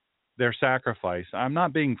their sacrifice?" I'm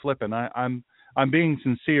not being flippant. I'm being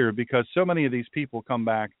sincere, because so many of these people come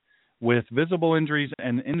back with visible injuries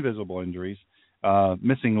and invisible injuries,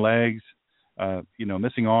 missing legs,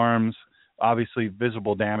 missing arms, obviously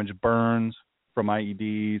visible damage, burns from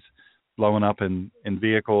IEDs, blowing up in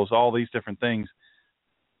vehicles, all these different things.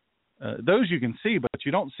 Those you can see, but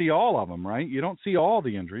you don't see all of them, right? You don't see all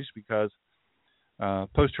the injuries, because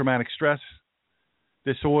post-traumatic stress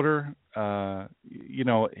disorder,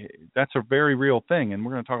 that's a very real thing, and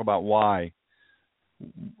we're going to talk about why.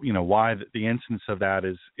 Why the instance of that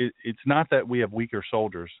is. It's not that we have weaker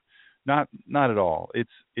soldiers, not at all.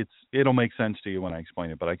 It'll make sense to you when I explain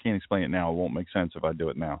it, but I can't explain it now. It won't make sense if I do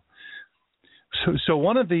it now. So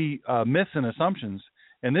one of the myths and assumptions,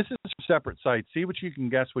 and this is a separate site. See what you can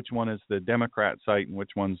guess which one is the Democrat site and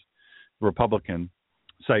which one's the Republican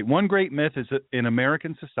site. One great myth is that in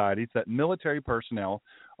American societies that military personnel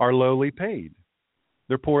are lowly paid.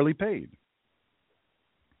 They're poorly paid.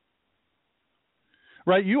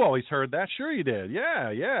 Right? You always heard that. Sure you did.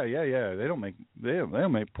 Yeah. They don't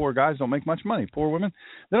make poor guys don't make much money. Poor women,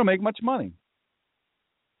 they don't make much money.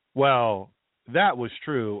 Well, that was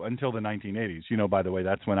true until the 1980s. By the way,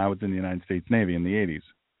 that's when I was in the United States Navy in the 80s.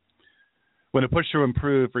 When a push to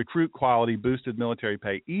improve recruit quality boosted military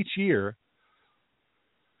pay each year.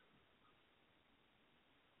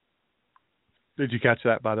 Did you catch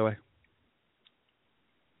that, by the way?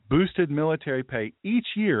 Boosted military pay each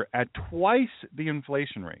year at twice the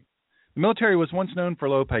inflation rate. The military was once known for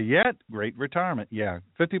low pay, yet great retirement. Yeah,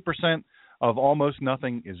 50% of almost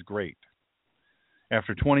nothing is great.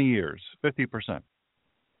 After 20 years, 50%.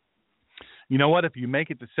 You know what? If you make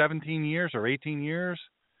it to 17 years or 18 years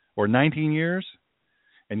or 19 years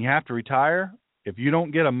and you have to retire, if you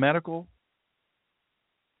don't get a medical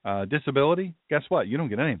disability, guess what? You don't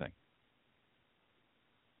get anything.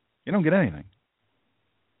 You don't get anything.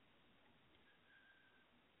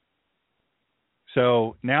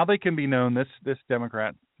 So now they can be known, this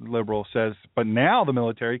Democrat liberal says, but now the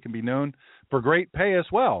military can be known for great pay as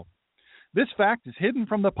well. This fact is hidden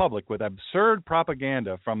from the public with absurd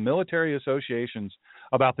propaganda from military associations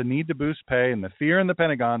about the need to boost pay and the fear in the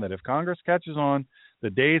Pentagon that if Congress catches on, the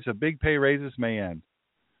days of big pay raises may end.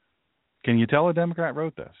 Can you tell a Democrat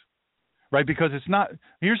wrote this? Right, because it's not,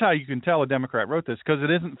 here's how you can tell a Democrat wrote this, because it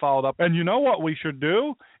isn't followed up. And you know what we should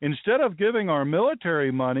do? Instead of giving our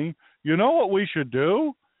military money, you know what we should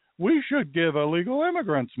do? We should give illegal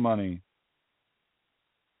immigrants money.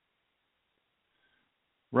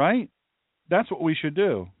 Right? That's what we should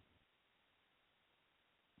do.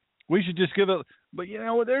 We should just give it, but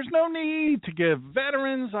there's no need to give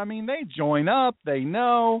veterans. I mean, they join up, they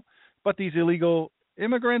know, but these illegal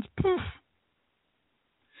immigrants, poof.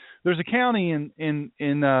 There's a county in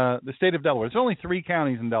the state of Delaware. There's only 3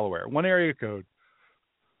 counties in Delaware. One area code.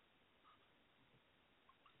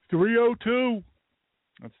 302.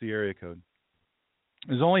 That's the area code.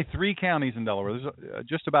 There's only 3 counties in Delaware. There's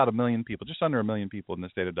just about 1 million people, just under 1 million people in the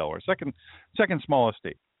state of Delaware. Second smallest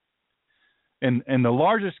state. And the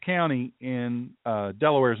largest county in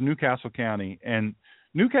Delaware is Newcastle County. And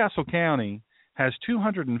Newcastle County has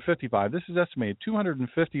 255, this is estimated,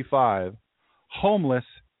 255 homeless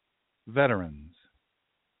veterans.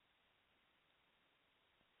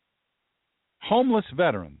 Homeless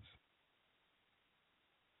veterans.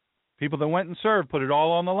 People that went and served, put it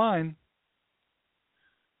all on the line,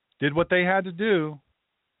 did what they had to do,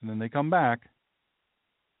 and then they come back.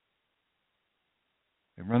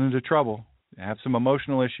 They run into trouble. They have some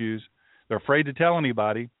emotional issues. They're afraid to tell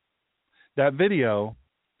anybody. That video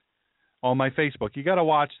on my Facebook, you got to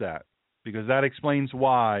watch that, because that explains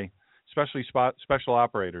why, especially special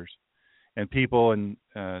operators and people in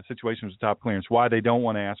situations with top clearance, why they don't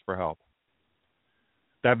want to ask for help.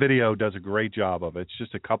 That video does a great job of it. It's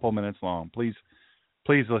just a couple minutes long. Please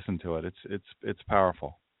listen to it. It's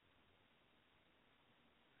powerful.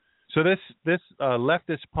 So this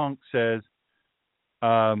leftist punk says,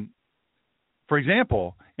 for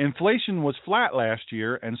example, inflation was flat last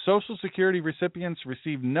year and Social Security recipients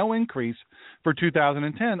received no increase for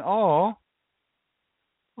 2010. Oh,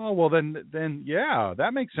 well then yeah,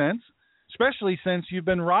 that makes sense, especially since you've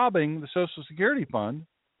been robbing the Social Security fund,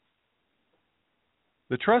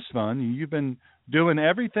 the trust fund. You've been doing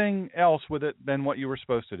everything else with it than what you were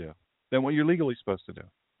supposed to do, than what you're legally supposed to do.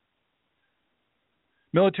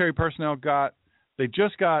 Military personnel got They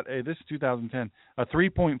just got this is 2010, a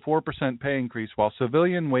 3.4% pay increase, while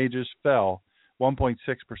civilian wages fell 1.6%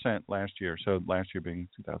 last year. So last year being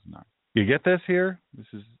 2009. You get this here?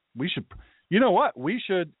 We should. You know what? We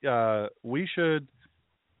should. By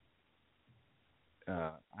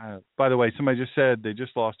the way, somebody just said they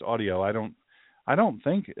just lost audio. I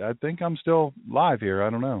think I'm still live here. I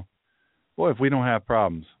don't know. Boy, if we don't have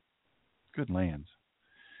problems. Good lands.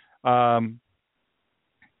 I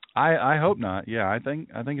hope not. Yeah, I think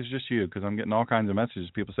it's just you, because I'm getting all kinds of messages.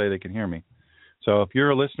 People say they can hear me. So if you're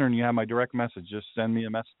a listener and you have my direct message, just send me a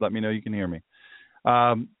message. Let me know you can hear me.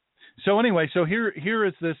 So anyway, so here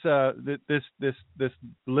is this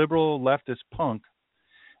liberal leftist punk,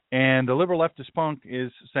 and the liberal leftist punk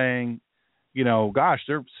is saying, gosh,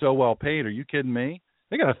 they're so well paid. Are you kidding me?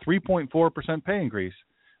 They got a 3.4% pay increase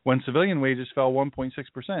when civilian wages fell 1.6%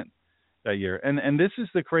 that year. And this is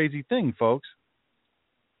the crazy thing, folks.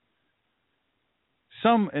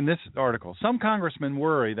 In this article, some congressmen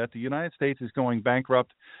worry that the United States is going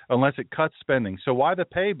bankrupt unless it cuts spending. So why the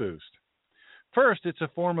pay boost? First, it's a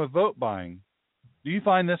form of vote buying. Do you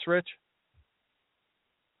find this, Rich?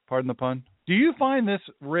 Pardon the pun. Do you find this,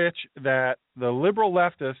 Rich, that the liberal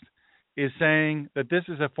leftist is saying that this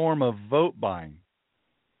is a form of vote buying?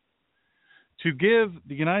 To give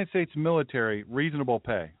the United States military reasonable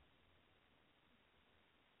pay.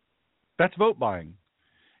 That's vote buying.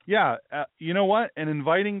 Yeah, you know what? And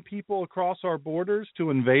inviting people across our borders to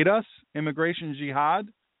invade us, immigration jihad,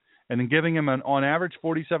 and then giving them on average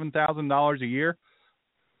 $47,000 a year.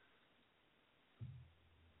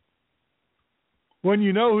 When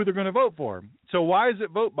you know who they're going to vote for. So why is it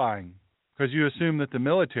vote buying? Because you assume that the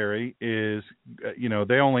military is,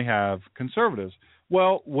 they only have conservatives.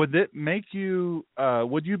 Well, would it make you,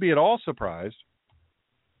 would you be at all surprised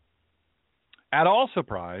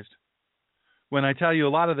when I tell you a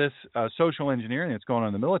lot of this social engineering that's going on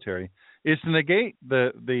in the military is to negate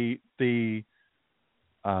the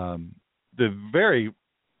very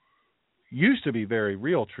used to be very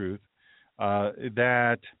real truth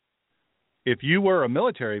that if you were a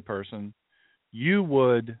military person, you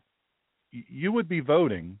would be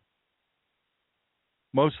voting,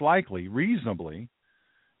 most likely, reasonably,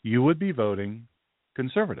 you would be voting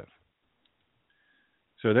conservative.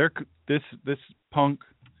 So this punk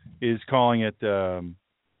is calling it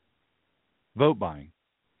vote buying.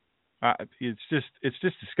 It's just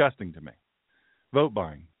disgusting to me. Vote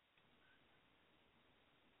buying.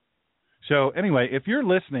 So anyway, if you're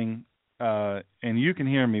listening and you can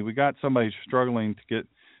hear me, we got somebody struggling to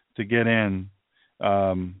get in,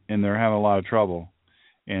 and they're having a lot of trouble.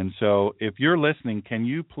 And so if you're listening, can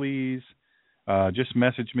you please just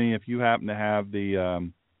message me if you happen to have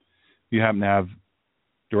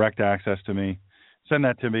direct access to me. Send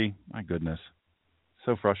that to me. My goodness.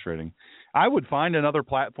 So frustrating. I would find another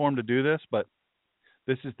platform to do this, but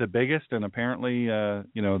this is the biggest, and apparently,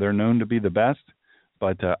 they're known to be the best.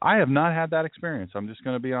 But I have not had that experience. I'm just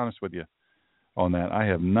going to be honest with you on that. I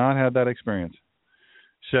have not had that experience.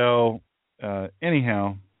 So,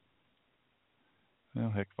 anyhow, well,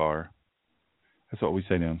 heck far. That's what we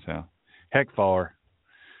say down south. Heck far.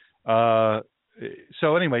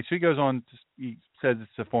 So anyway, so he goes on. He says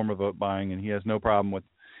it's a form of vote buying, and he has no problem with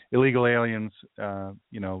illegal aliens,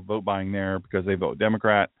 vote buying there because they vote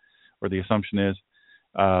Democrat, or the assumption is.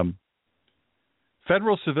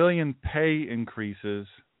 Federal civilian pay increases.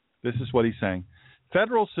 This is what he's saying.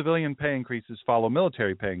 Federal civilian pay increases follow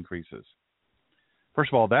military pay increases.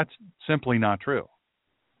 First of all, that's simply not true.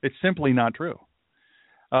 It's simply not true.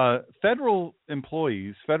 Federal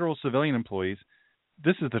civilian employees,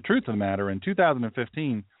 this is the truth of the matter, in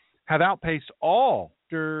 2015 have outpaced all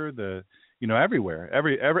everywhere,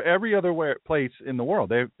 every other place in the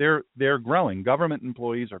world. They're growing. Government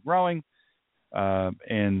employees are growing,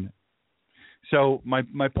 and so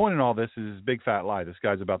my point in all this is a big fat lie. This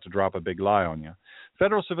guy's about to drop a big lie on you.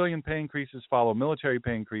 Federal civilian pay increases follow military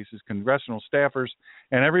pay increases. Congressional staffers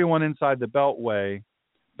and everyone inside the Beltway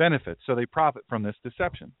benefits, so they profit from this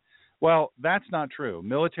deception. Well, that's not true.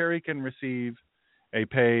 Military can receive a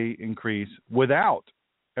pay increase without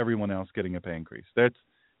everyone else getting a pay increase. That's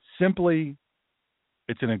simply,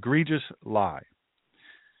 it's an egregious lie.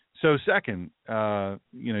 So second,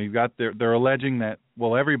 you've got they're alleging that,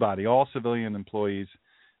 well, everybody, all civilian employees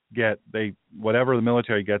whatever the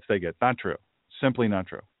military gets, they get. Not true. Simply not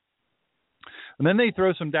true. And then they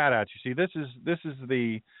throw some data at you. See, this is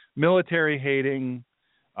the military hating,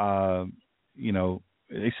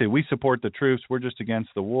 they say we support the troops, we're just against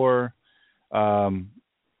the war.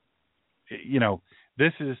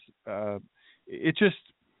 This is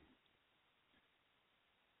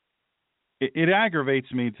it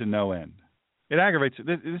aggravates me to no end. It aggravates.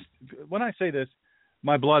 When I say this,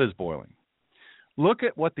 my blood is boiling. Look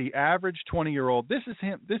at what the average 20-year-old, this is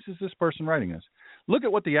this person writing this. Look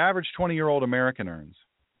at what the average 20-year-old American earns.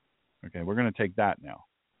 Okay, we're going to take that now.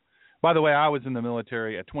 By the way, I was in the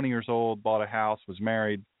military at 20 years old, bought a house, was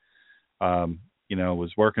married, was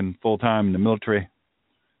working full-time in the military.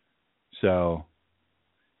 So,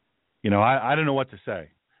 I don't know what to say.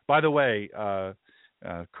 By the way,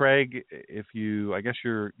 Craig, I guess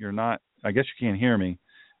you can't hear me.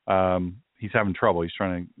 He's having trouble. He's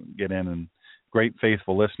trying to get in, and great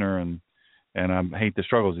faithful listener, and I hate the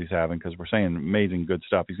struggles he's having because we're saying amazing good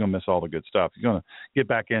stuff. He's going to miss all the good stuff. He's going to get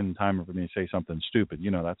back in time for me to say something stupid.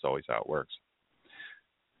 That's always how it works.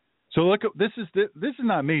 So look, this is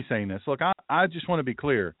not me saying this. Look, I just want to be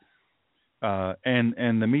clear.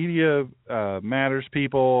 And the media matters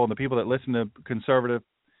people, and the people that listen to conservative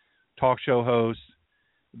talk show hosts,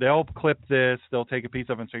 they'll clip this, they'll take a piece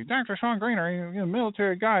of it and say, Dr. Sean Greener, he's a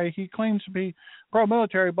military guy, he claims to be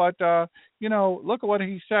pro-military, but, look at what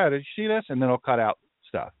he said. Did you see this? And then they'll cut out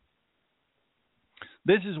stuff.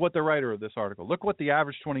 This is what the writer of this article, look what the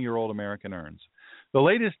average 20-year-old American earns. The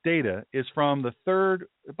latest data is from the third,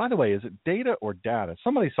 by the way, is it data or data?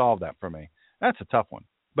 Somebody solve that for me. That's a tough one.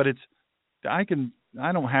 But it could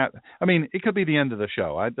be the end of the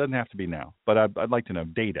show. It doesn't have to be now, but I'd like to know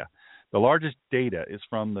data. The largest data is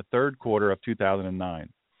from the third quarter of 2009,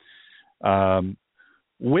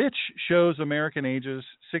 which shows American ages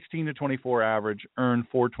 16 to 24 average earn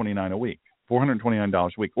 $429 a week, $429 a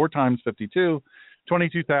week, or times 52,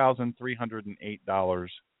 $22,308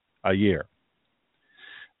 a year.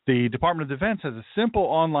 The Department of Defense has a simple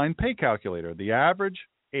online pay calculator. The average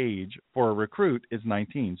age for a recruit is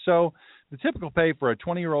 19. So the typical pay for a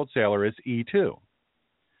 20-year-old sailor is E2,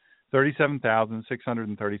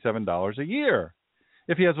 $37,637 a year.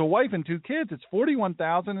 If he has a wife and 2 kids, it's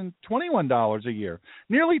 $41,021 a year,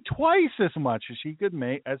 nearly twice as much as he could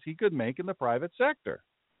make in the private sector.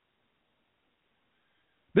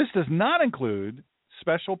 This does not include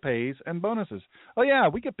special pays and bonuses. Oh yeah,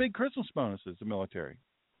 we get big Christmas bonuses, the military.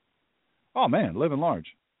 Oh man, living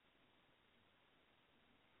large.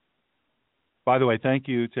 By the way, thank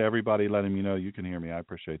you to everybody letting me know you can hear me. I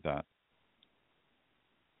appreciate that.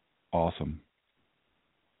 Awesome.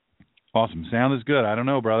 Sound is good. I don't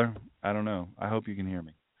know, brother. I don't know. I hope you can hear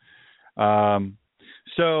me.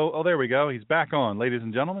 There we go. He's back on. Ladies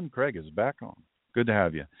and gentlemen, Craig is back on. Good to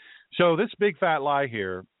have you. So this big fat lie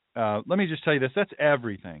here, let me just tell you this. That's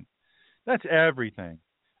everything. That's everything.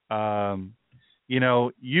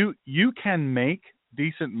 You can make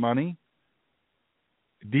decent money,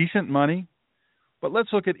 but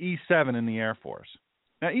let's look at E7 in the Air Force.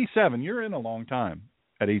 Now, E7, you're in a long time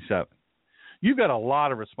at E7. You've got a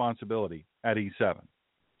lot of responsibility at E7.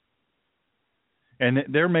 And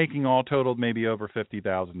they're making all totaled maybe over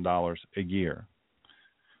 $50,000 a year.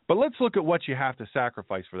 But let's look at what you have to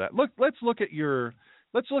sacrifice for that. Let's look at your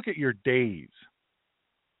days.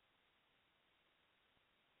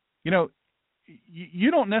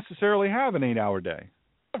 You don't necessarily have an 8-hour day.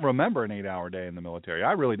 I don't remember an 8-hour day in the military.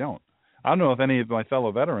 I really don't. I don't know if any of my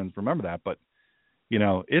fellow veterans remember that, but,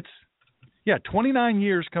 it's 29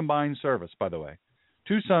 years combined service, by the way.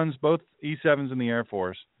 2 sons, both E7s in the Air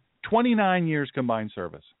Force, 29 years combined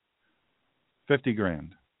service,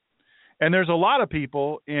 $50,000. And there's a lot of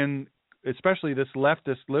people especially this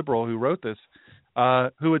leftist liberal who wrote this,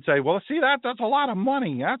 who would say, well, see, that's a lot of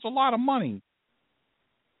money. That's a lot of money.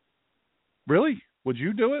 Really? Would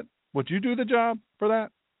you do it? Would you do the job for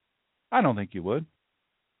that? I don't think you would.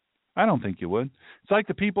 It's like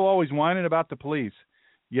the people always whining about the police,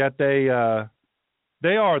 yet they are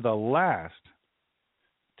the last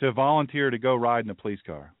to volunteer to go ride in a police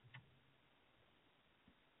car.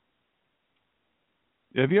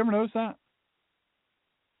 Have you ever noticed that?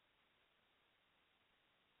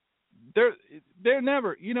 They're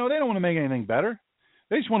never, they don't want to make anything better.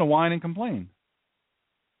 They just want to whine and complain.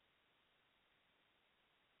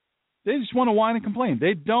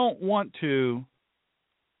 They don't want to.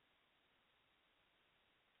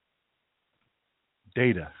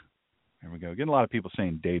 Data. There we go. Getting a lot of people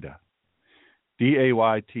saying data.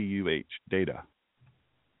 D-A-Y-T-U-H. Data.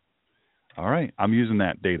 All right. I'm using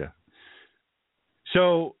that, data.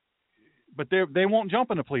 So, but they won't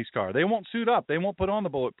jump in a police car. They won't suit up. They won't put on the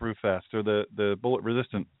bulletproof vest or the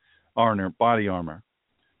bullet-resistant body armor.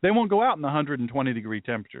 They won't go out in the 120-degree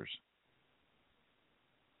temperatures.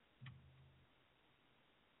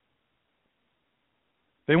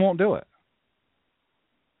 They won't do it.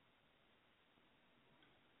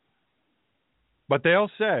 But they'll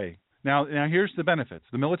say, now here's the benefits.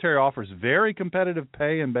 The military offers very competitive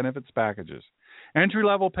pay and benefits packages.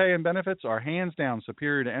 Entry-level pay and benefits are hands down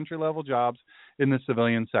superior to entry-level jobs in the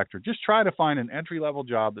civilian sector. Just try to find an entry-level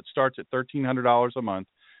job that starts at $1,300 a month,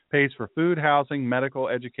 pays for food, housing, medical,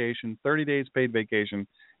 education, 30 days paid vacation,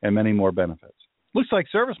 and many more benefits. Looks like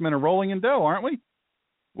servicemen are rolling in dough, aren't we?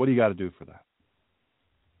 What do you got to do for that?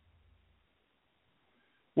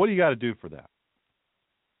 What do you got to do for that?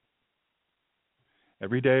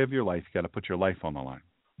 Every day of your life, you got to put your life on the line.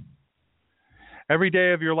 Every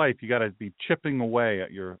day of your life, you got to be chipping away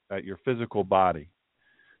at your physical body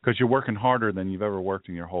because you're working harder than you've ever worked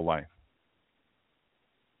in your whole life.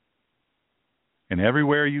 And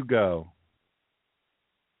everywhere you go,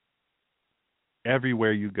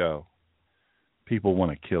 people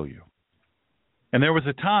want to kill you. And there was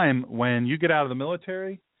a time when you get out of the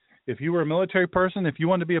military, if you were a military person, if you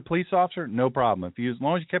wanted to be a police officer, no problem. As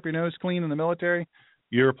long as you kept your nose clean in the military,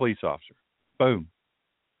 you're a police officer. Boom.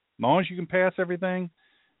 As long as you can pass everything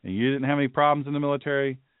and you didn't have any problems in the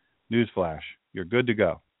military, newsflash, you're good to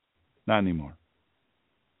go. Not anymore.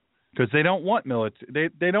 Because they don't want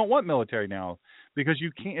military. They don't want military now because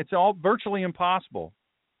you can't. It's all virtually impossible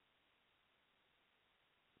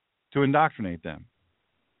to indoctrinate them,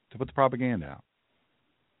 to put the propaganda out.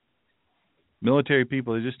 Military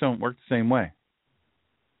people, they just don't work the same way.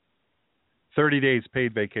 30 days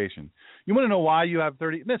paid vacation. You want to know why you have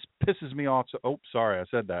 30? This pisses me off. Sorry, I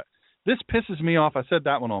said that. This pisses me off. I said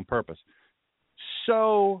that one on purpose.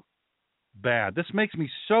 So bad. This makes me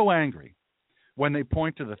so angry when they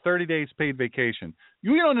point to the 30 days paid vacation.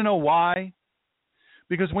 You want to know why?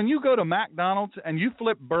 Because when you go to McDonald's and you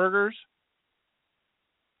flip burgers,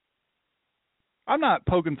 I'm not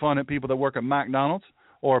poking fun at people that work at McDonald's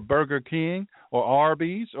or Burger King or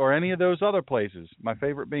Arby's or any of those other places. My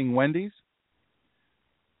favorite being Wendy's.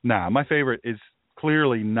 Nah, my favorite is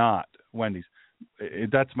clearly not Wendy's.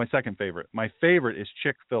 That's my second favorite. My favorite is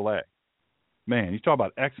Chick-fil-A. Man, you talk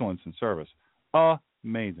about excellence in service.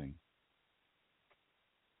 Amazing.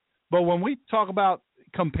 But when we talk about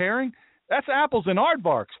comparing, that's apples and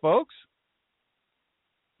aardvarks, folks.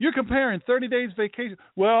 You're comparing 30 days vacation.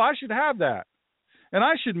 Well, I should have that. And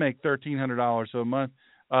I should make $1,300 a month.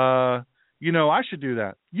 I should do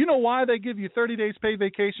that. You know why they give you 30 days paid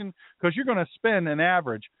vacation? Because you're going to spend an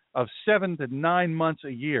average of 7 to 9 months a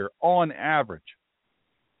year, on average,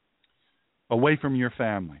 away from your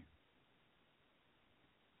family.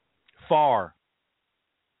 Far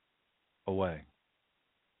away.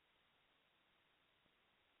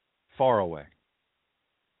 Far away.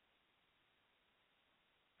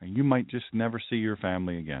 And you might just never see your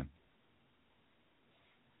family again.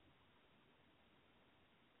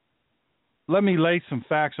 Let me lay some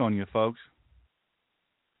facts on you, folks.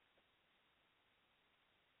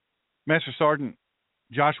 Master Sergeant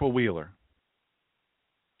Joshua Wheeler,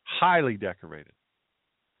 highly decorated.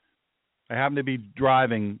 I happened to be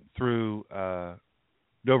driving through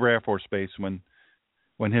Dover Air Force Base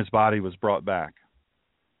when his body was brought back.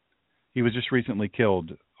 He was just recently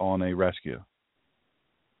killed on a rescue.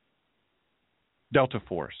 Delta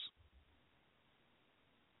Force.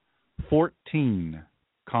 14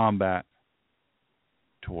 combat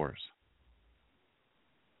tours.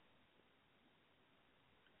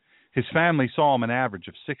 His family saw him an average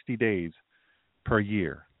of 60 days per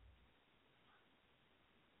year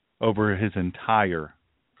over his entire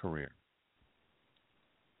career.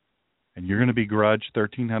 And you're going to begrudge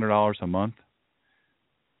 $1,300 a month?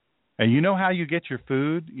 And you know how you get your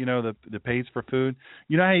food? You know, the pays for food?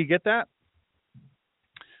 You know how you get that?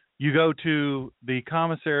 You go to the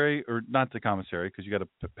commissary, or not the commissary, because you got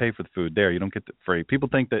to pay for the food there. You don't get it free. People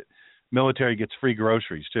think that military gets free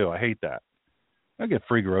groceries, too. I hate that. They don't get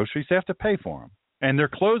free groceries. They have to pay for them. And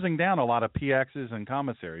they're closing down a lot of PXs and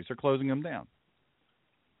commissaries. They're closing them down.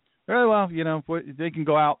 Very well, they can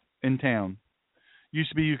go out in town. Used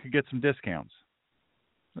to be you could get some discounts.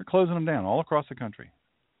 They're closing them down all across the country.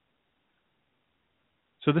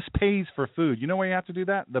 So this pays for food. You know where you have to do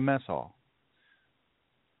that? The mess hall.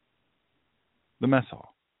 The mess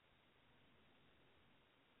hall.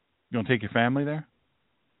 You going to take your family there?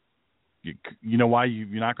 You know why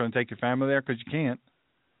you're not going to take your family there? Because you can't.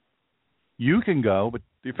 You can go, but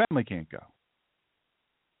your family can't go.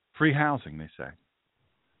 Free housing, they say.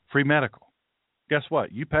 Free medical. Guess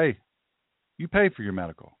what? You pay. You pay for your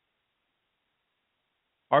medical.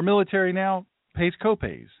 Our military now pays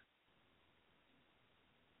copays.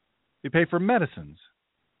 They pay for medicines.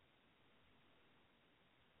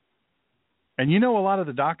 And you know a lot of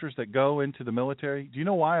the doctors that go into the military, do you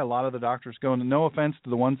know why a lot of the doctors go? And no offense to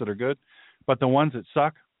the ones that are good, but the ones that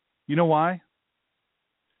suck, you know why?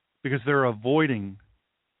 Because they're avoiding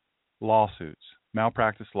lawsuits,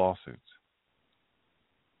 malpractice lawsuits.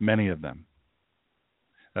 Many of them.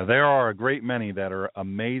 Now, there are a great many that are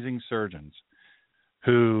amazing surgeons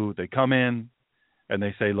who they come in and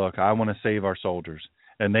they say, look, I want to save our soldiers.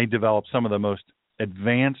 And they develop some of the most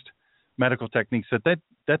advanced medical techniques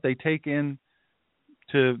that they take in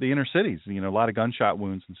to the inner cities, a lot of gunshot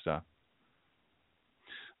wounds and stuff.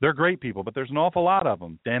 They're great people, but there's an awful lot of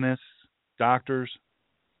them. Dentists, doctors.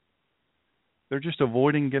 They're just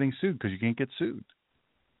avoiding getting sued because you can't get sued.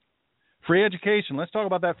 Free education. Let's talk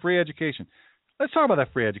about that free education.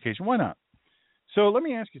 Why not? So let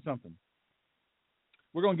me ask you something.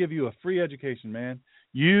 We're going to give you a free education, man.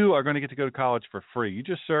 You are going to get to go to college for free. You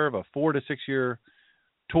just serve a 4 to 6 year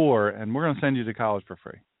tour, and we're going to send you to college for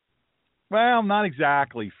free. Well, not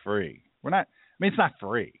exactly free. It's not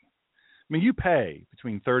free. You pay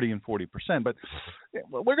between 30 and 40%, but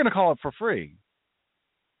we're going to call it for free.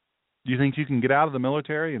 Do you think you can get out of the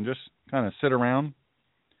military and just kind of sit around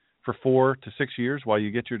for 4 to 6 years while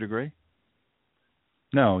you get your degree?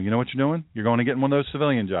 No. You know what you're doing? You're going to get in one of those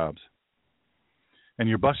civilian jobs. And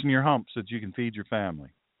you're busting your hump so that you can feed your family.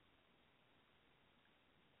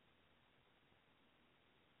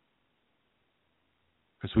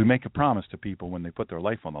 Because we make a promise to people when they put their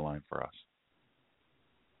life on the line for us.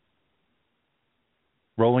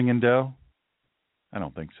 Rolling in dough? I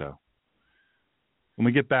don't think so. When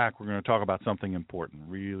we get back, we're going to talk about something important,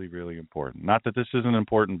 really, really important. Not that this isn't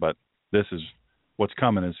important, but this is what's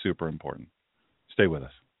coming is super important. Stay with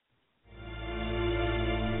us.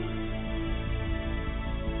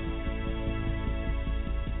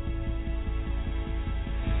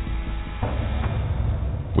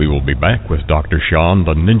 We will be back with Dr. Sean,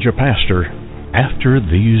 the Ninja Pastor, after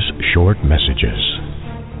these short messages.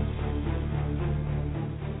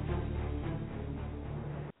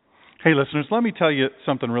 Hey, listeners, let me tell you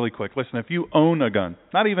something really quick. Listen, if you own a gun,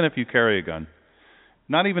 not even if you carry a gun,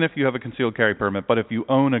 not even if you have a concealed carry permit, but if you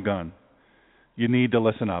own a gun, you need to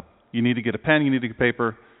listen up. You need to get a pen, you need to get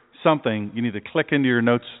paper, something. You need to click into your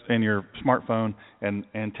notes in your smartphone and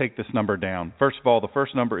take this number down. First of all, the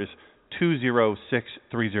first number is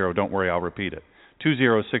 20630. Don't worry, I'll repeat it.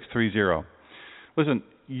 20630. Listen,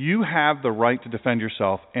 you have the right to defend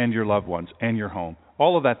yourself and your loved ones and your home.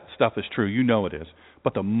 All of that stuff is true. You know it is.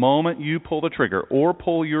 But the moment you pull the trigger or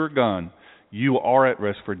pull your gun, you are at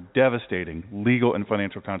risk for devastating legal and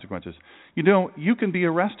financial consequences. You can be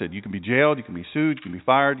arrested. You can be jailed. You can be sued. You can be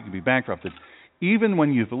fired. You can be bankrupted. Even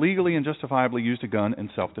when you've legally and justifiably used a gun in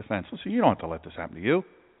self-defense. Listen, you don't have to let this happen to you.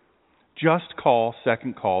 Just call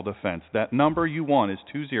Second Call Defense. That number you want is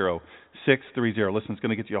 20630. Listen, it's going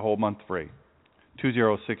to get you a whole month free.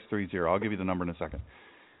 20630. I'll give you the number in a second.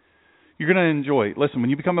 You're going to enjoy, listen, when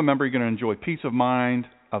you become a member, you're going to enjoy peace of mind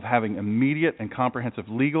of having immediate and comprehensive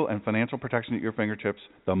legal and financial protection at your fingertips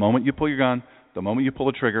the moment you pull your gun, the moment you pull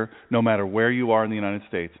the trigger, no matter where you are in the United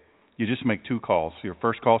States. You just make 2 calls. Your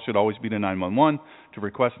first call should always be to 911 to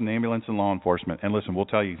request an ambulance and law enforcement. And listen, we'll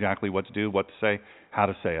tell you exactly what to do, what to say, how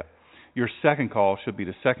to say it. Your second call should be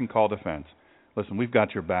to Second Call Defense. Listen, we've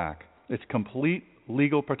got your back. It's complete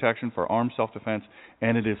legal protection for armed self-defense,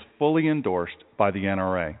 and it is fully endorsed by the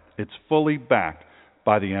NRA. It's fully backed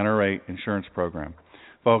by the NRA insurance program.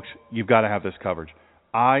 Folks, you've got to have this coverage.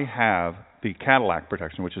 I have the Cadillac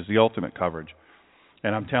protection, which is the ultimate coverage,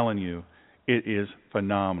 and I'm telling you, it is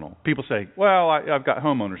phenomenal. People say, well, I've got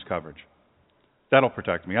homeowners coverage. That'll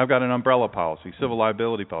protect me. I've got an umbrella policy, civil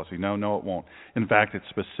liability policy. No, it won't. In fact, it's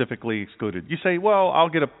specifically excluded. You say, well, I'll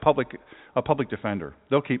get a public defender.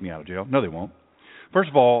 They'll keep me out of jail. No, they won't. First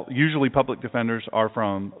of all, usually public defenders are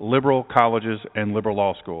from liberal colleges and liberal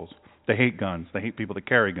law schools. They hate guns. They hate people that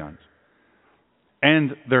carry guns.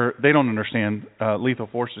 And they don't understand lethal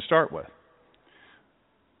force to start with.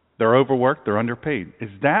 They're overworked. They're underpaid. Is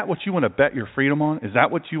that what you want to bet your freedom on? Is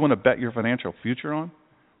that what you want to bet your financial future on?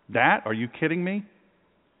 That? Are you kidding me?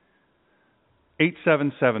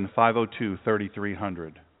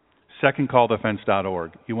 877-502-3300.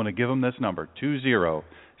 SecondCallDefense.org. You want to give them this number,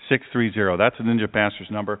 20630. That's the Ninja Pastor's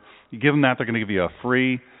number. You give them that, they're going to give you a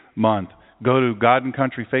free month. Go to God and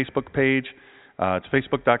Country Facebook page. It's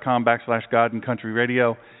facebook.com/God and Country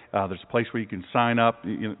Radio. There's a place where you can sign up.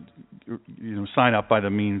 Sign up by the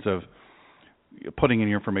means of putting in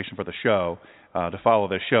your information for the show to follow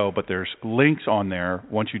the show. But there's links on there.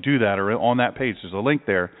 Once you do that, or on that page, there's a link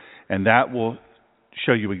there, and that will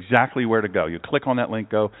show you exactly where to go. You click on that link,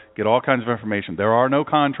 go get all kinds of information. There are no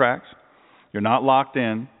contracts. You're not locked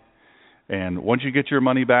in. And once you get your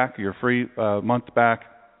money back, your free month back,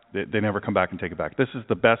 they never come back and take it back. This is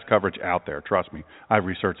the best coverage out there. Trust me. I've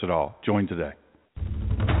researched it all. Join today.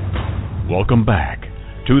 Welcome back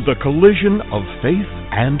to the collision of faith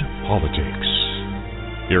and politics.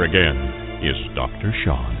 Here again is Dr.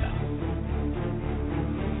 Sean.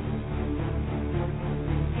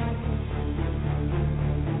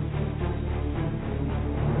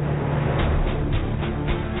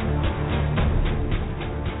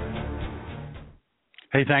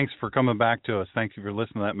 Hey, thanks for coming back to us. Thank you for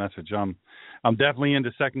listening to that message. I'm definitely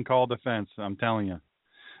into second call defense. I'm telling you,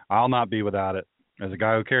 I'll not be without it. As a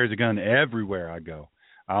guy who carries a gun everywhere I go,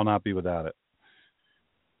 I'll not be without it.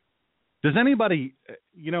 Does anybody,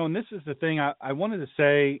 and this is the thing I wanted to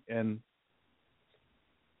say, and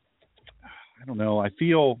I don't know, I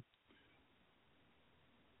feel,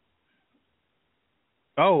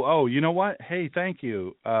 you know what? Hey, thank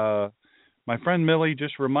you. My friend Millie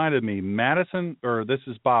just reminded me, this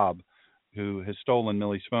is Bob, who has stolen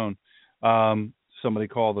Millie's phone. Somebody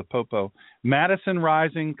called the Popo. Madison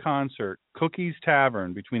Rising Concert, Cookies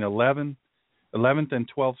Tavern between 11th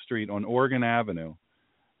and 12th Street on Oregon Avenue.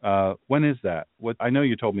 When is that? I know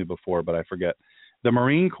you told me before, but I forget. The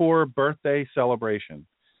Marine Corps birthday celebration.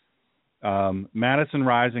 Madison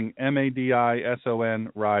Rising,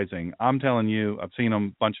 Madison Rising. I'm telling you, I've seen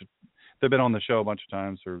them they've been on the show a bunch of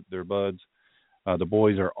times. They're buds. The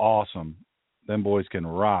boys are awesome. Them boys can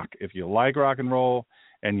rock. If you like rock and roll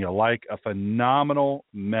and you like a phenomenal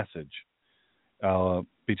message,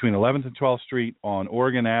 between 11th and 12th Street on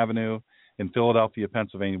Oregon Avenue in Philadelphia,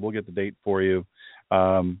 Pennsylvania. We'll get the date for you.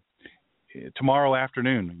 Tomorrow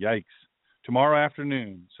afternoon. Yikes. Tomorrow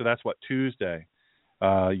afternoon. So that's Tuesday.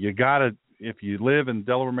 You gotta, if you live in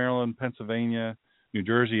Delaware, Maryland, Pennsylvania, New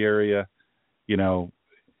Jersey area,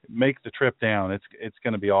 make the trip down. It's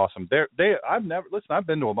going to be awesome. I've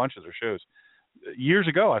been to a bunch of their shows. Years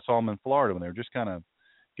ago, I saw them in Florida when they were just kind of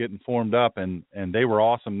getting formed up, and they were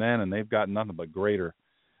awesome then, and they've gotten nothing but greater.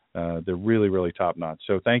 They're really, really top notch.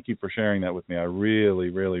 So thank you for sharing that with me. I really,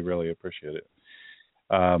 really, really appreciate it.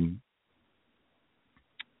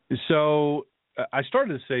 So I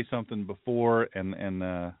started to say something before, and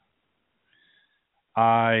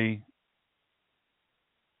I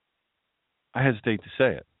hesitate to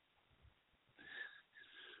say it.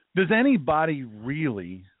 Does anybody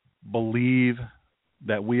really believe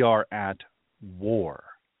that we are at war?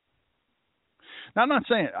 Now, I'm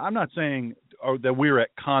not saying that we're at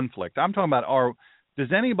conflict. I'm talking about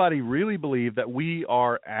does anybody really believe that we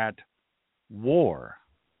are at war?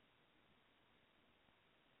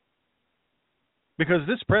 Because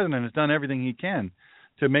this president has done everything he can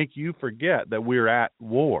to make you forget that we're at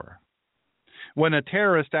war. When a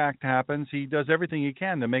terrorist act happens, he does everything he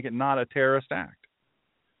can to make it not a terrorist act.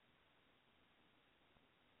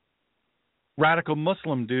 Radical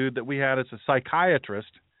Muslim dude that we had as a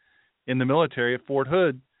psychiatrist in the military at Fort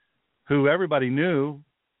Hood, who everybody knew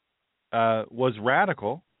was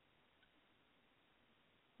radical,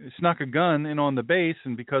 snuck a gun in on the base,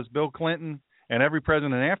 and because Bill Clinton and every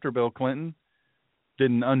president after Bill Clinton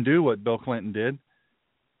didn't undo what Bill Clinton did,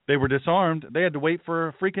 they were disarmed. They had to wait for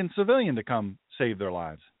a freaking civilian to come save their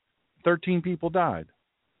lives. 13 people died.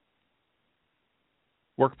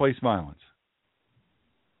 Workplace violence.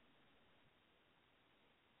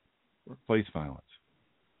 Workplace violence.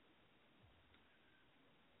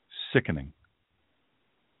 Sickening.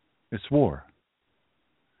 It's war.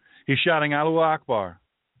 He's shouting Allahu Akbar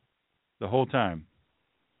the whole time.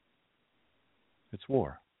 It's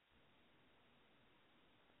war.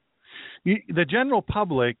 The general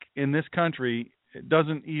public in this country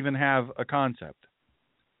doesn't even have a concept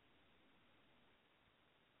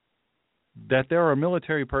that there are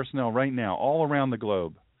military personnel right now all around the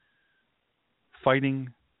globe fighting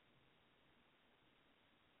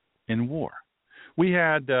in war. We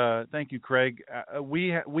had, thank you, Craig,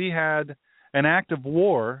 we had an act of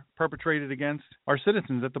war perpetrated against our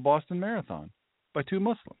citizens at the Boston Marathon by two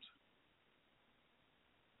Muslims.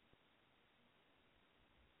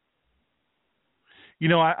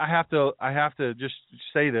 I have to just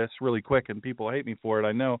say this really quick, and people hate me for it,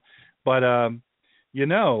 I know. But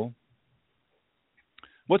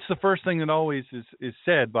what's the first thing that always is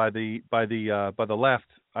said by the left?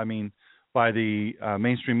 I mean, by the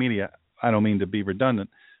mainstream media. I don't mean to be redundant.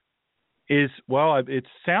 It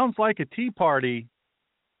sounds like a Tea Party.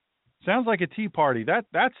 Sounds like a Tea Party.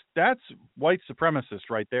 That's white supremacist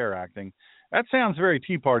right there acting. That sounds very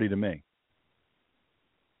Tea Party to me.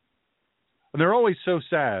 And they're always so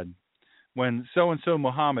sad when so-and-so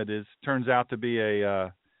Muhammad turns out to be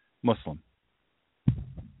a Muslim.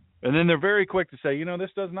 And then they're very quick to say,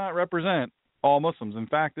 this does not represent all Muslims. In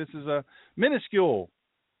fact, this is a minuscule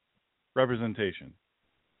representation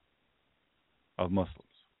of Muslims.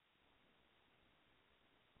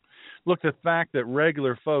 Look, the fact that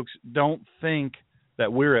regular folks don't think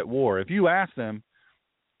that we're at war. If you ask them,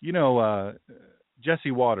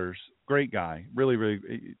 Jesse Waters, great guy, really, really.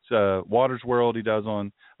 It's Waters World. He does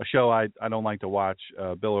on a show I don't like to watch,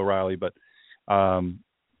 Bill O'Reilly, but I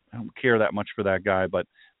don't care that much for that guy. But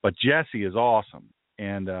Jesse is awesome,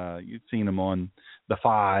 and you've seen him on The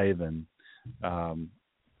Five, and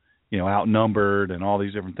outnumbered and all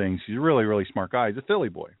these different things. He's a really, really smart guy. He's a Philly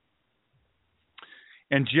boy.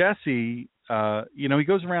 And Jesse, he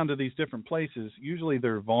goes around to these different places. Usually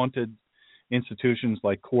they're vaunted institutions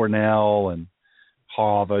like Cornell and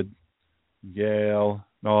Harvard, Yale,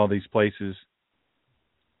 and all these places.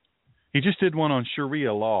 He just did one on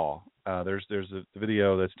Sharia law. There's a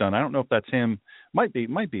video that's done. I don't know if that's him. Might be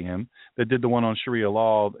him that did the one on Sharia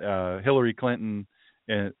law. Hillary Clinton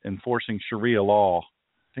enforcing Sharia law.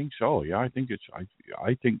 I think so. Yeah, I think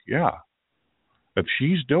yeah. If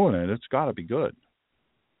she's doing it, it's got to be good.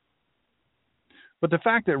 But the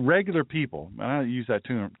fact that regular people, and I use that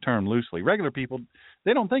term loosely, regular people,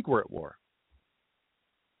 they don't think we're at war.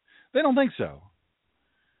 They don't think so.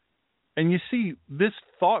 And you see, this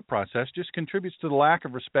thought process just contributes to the lack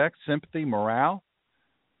of respect, sympathy, morale,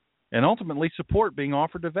 and ultimately support being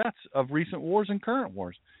offered to vets of recent wars and current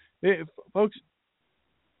wars. Folks,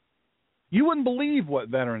 you wouldn't believe what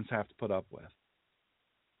veterans have to put up with.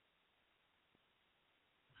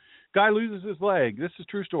 Guy loses his leg. This is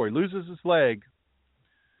a true story. Loses his leg.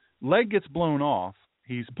 Leg gets blown off.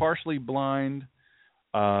 He's partially blind.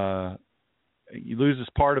 He loses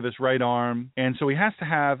part of his right arm, and so he has to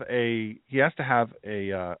have a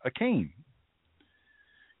cane.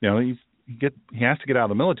 He has to get out of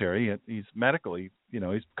the military. He's medically,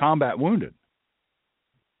 he's combat wounded.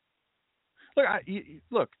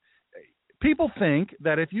 Look, people think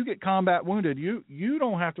that if you get combat wounded, you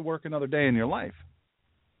don't have to work another day in your life.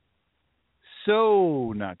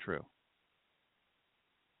 So not true.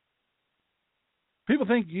 People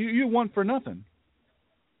think you want for nothing.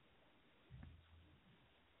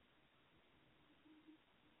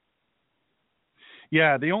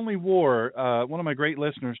 Yeah, the only war. One of my great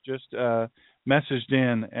listeners just messaged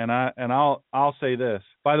in, and I'll say this.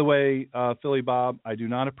 By the way, Philly Bob, I do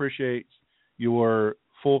not appreciate your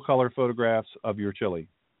full color photographs of your chili.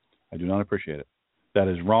 I do not appreciate it. That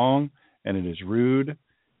is wrong, and it is rude,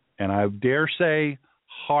 and I dare say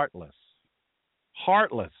heartless.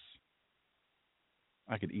 Heartless.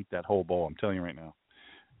 I could eat that whole bowl. I'm telling you right now.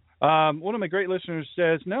 One of my great listeners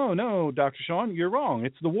says, no, Dr. Sean, you're wrong.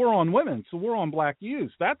 It's the war on women. It's the war on black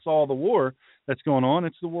youth. That's all the war that's going on.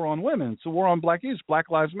 It's the war on women. It's the war on black youth.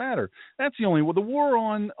 Black Lives Matter. That's the only war. The war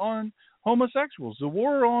on homosexuals. The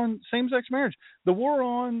war on same-sex marriage. The war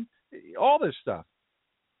on all this stuff.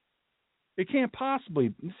 It can't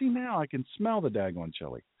possibly. See, now I can smell the daggone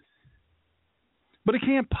chili. But it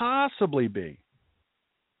can't possibly be.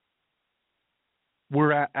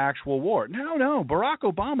 We're at actual war. No. Barack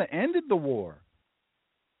Obama ended the war.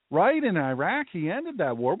 Right in Iraq, he ended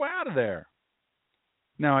that war. We're out of there.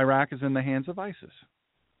 Now Iraq is in the hands of ISIS.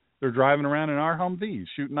 They're driving around in our Humvees,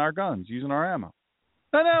 shooting our guns, using our ammo.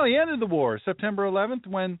 No, he ended the war September 11th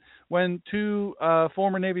when two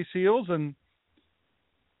former Navy SEALs and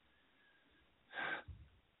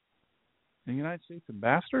the United States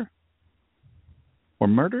ambassador were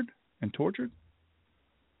murdered and tortured.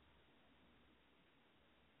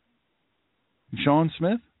 Sean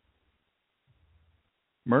Smith,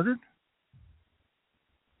 murdered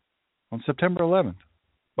on September 11th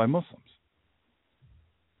by Muslims.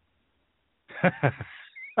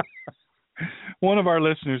 One of our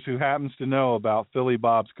listeners who happens to know about Philly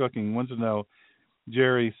Bob's cooking wants to know,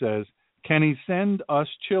 Jerry says, can he send us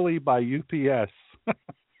chili by UPS?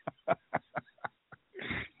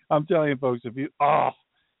 I'm telling you, folks,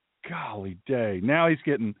 golly day. Now he's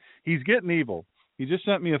getting evil. He just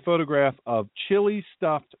sent me a photograph of chili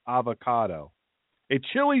stuffed avocado. A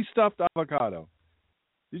chili stuffed avocado.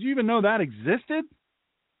 Did you even know that existed?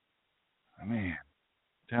 Oh, man,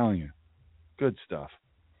 I'm telling you. Good stuff.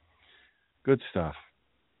 Good stuff.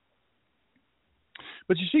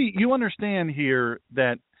 But you see, you understand here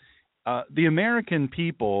that the American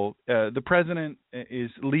people, the president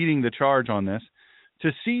is leading the charge on this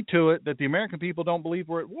to see to it that the American people don't believe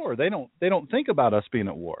we're at war. They don't think about us being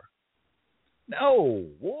at war. No,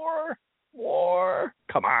 war.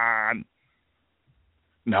 Come on.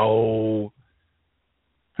 No.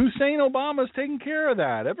 Hussein Obama's taking care of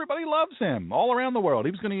that. Everybody loves him all around the world.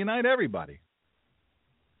 He was going to unite everybody.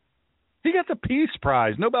 He got the Peace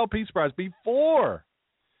Prize, Nobel Peace Prize, before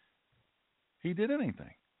he did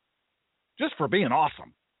anything. Just for being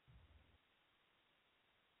awesome.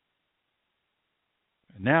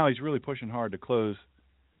 And now he's really pushing hard to close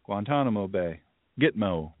Guantanamo Bay,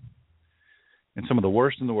 Gitmo. And some of the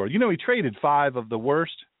worst in the world. You know, he traded 5 of the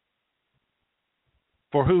worst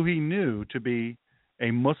for who he knew to be a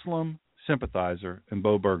Muslim sympathizer in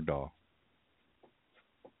Bo Bergdahl.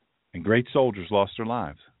 And great soldiers lost their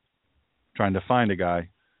lives trying to find a guy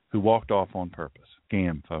who walked off on purpose.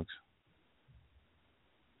 Scam, folks.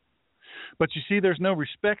 But you see, there's no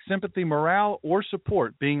respect, sympathy, morale, or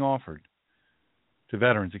support being offered to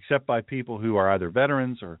veterans, except by people who are either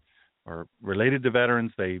veterans or related to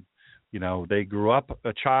veterans. They grew up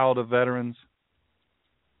a child of veterans.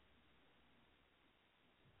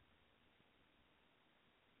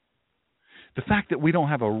 The fact that we don't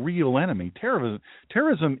have a real enemy,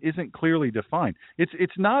 terrorism isn't clearly defined.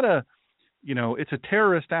 It's not it's a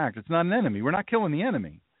terrorist act. It's not an enemy. We're not killing the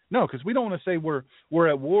enemy. No, because we don't want to say we're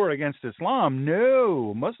at war against Islam.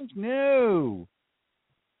 No, Muslims, no.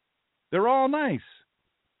 They're all nice.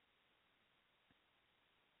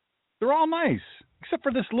 They're all nice, except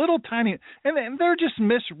for this little tiny, and they're just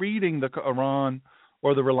misreading the Quran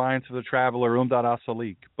or the Reliance of the Traveler, Umdat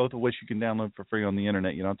al-Salik, both of which you can download for free on the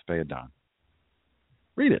internet. You don't have to pay a dime.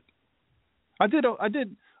 Read it. I did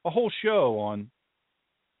a whole show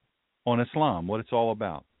on Islam, what it's all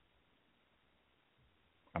about.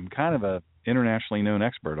 I'm kind of a internationally known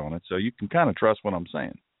expert on it, so you can kind of trust what I'm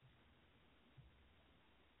saying.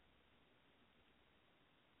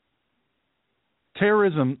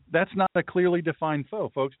 Terrorism, that's not a clearly defined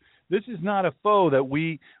foe, folks. This is not a foe that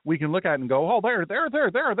we can look at and go, oh, there's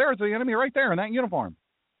the enemy right there in that uniform.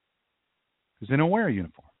 Because they don't wear a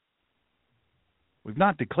uniform. We've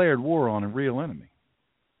not declared war on a real enemy.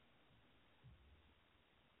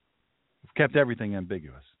 We've kept everything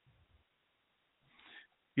ambiguous.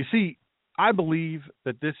 You see, I believe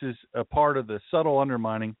that this is a part of the subtle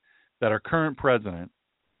undermining that our current president,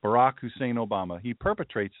 Barack Hussein Obama, he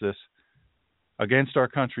perpetrates this against our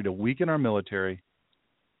country to weaken our military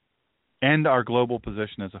and our global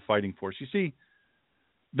position as a fighting force. You see,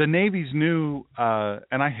 the Navy's new,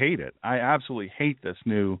 and I hate it, I absolutely hate this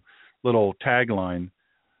new little tagline,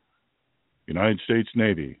 United States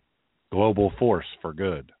Navy, global force for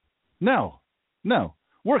good. No,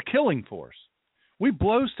 we're a killing force. We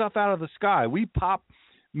blow stuff out of the sky. We pop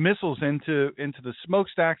missiles into the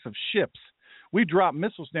smokestacks of ships. We drop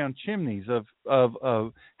missiles down chimneys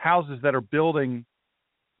of houses that are building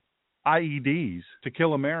IEDs to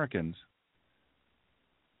kill Americans.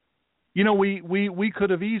 You know, we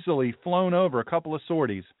could have easily flown over a couple of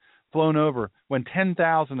sorties, flown over when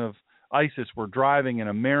 10,000 of ISIS were driving in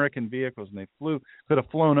American vehicles, and they could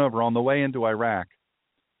have flown over on the way into Iraq,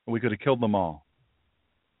 and we could have killed them all.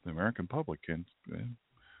 The American public can't.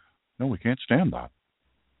 No, we can't stand that.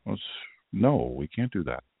 No, we can't do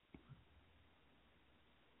that.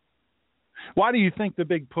 Why do you think the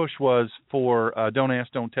big push was for Don't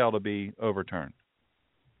Ask, Don't Tell to be overturned?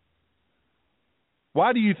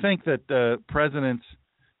 Why do you think that the president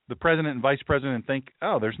and vice president think,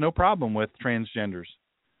 oh, there's no problem with transgenders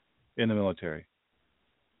in the military?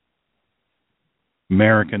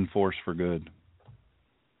 American force for good.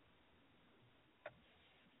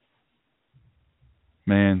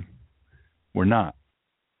 Man, we're not.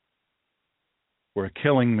 We're a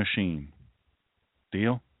killing machine.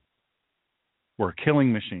 Deal? We're a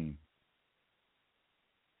killing machine.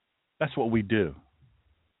 That's what we do.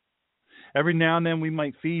 Every now and then we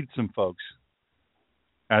might feed some folks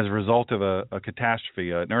as a result of a catastrophe,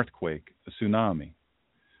 an earthquake, a tsunami.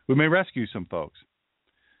 We may rescue some folks.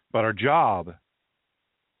 But our job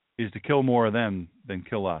is to kill more of them than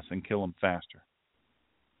kill us, and kill them faster.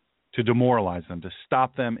 To demoralize them, to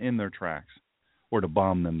stop them in their tracks, or to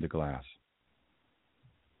bomb them to glass.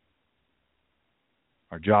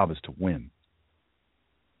 Our job is to win.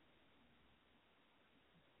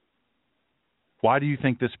 Why do you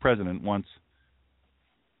think this president wants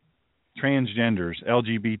transgenders,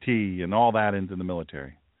 LGBT, and all that into the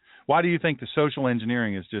military? Why do you think the social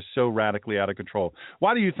engineering is just so radically out of control?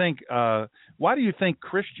 Why do you think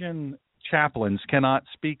Christian chaplains cannot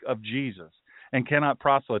speak of Jesus and cannot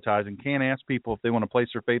proselytize and can't ask people if they want to place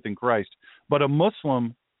their faith in Christ, but a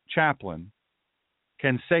Muslim chaplain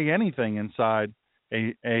can say anything inside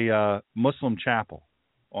a Muslim chapel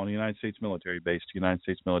on the United States military base to United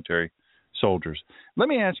States military soldiers? Let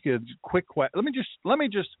me ask you a quick question. Let me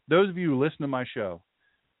just those of you who listen to my show,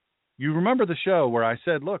 you remember the show where I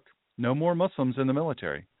said, look, no more Muslims in the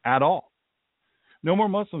military at all. No more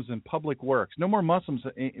Muslims in public works. No more Muslims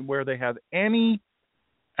where they have any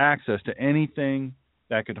access to anything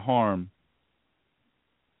that could harm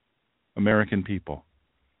American people.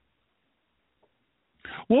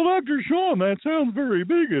 Well, Dr. Sean, that sounds very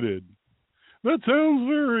bigoted. That sounds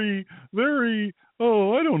very, very,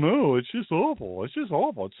 I don't know. It's just awful. It's just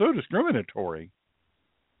awful. It's so discriminatory.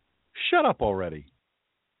 Shut up already.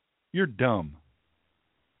 You're dumb.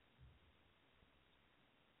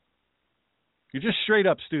 You're just straight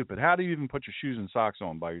up stupid. How do you even put your shoes and socks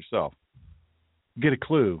on by yourself? Get a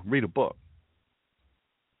clue. Read a book.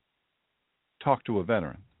 Talk to a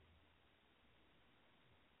veteran.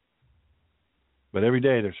 But every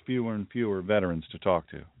day there's fewer and fewer veterans to talk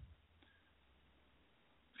to.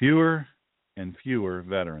 Fewer and fewer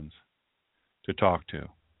veterans to talk to.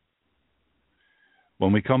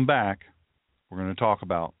 When we come back, we're going to talk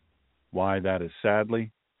about why that is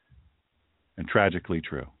sadly and tragically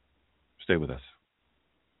true. Stay with us.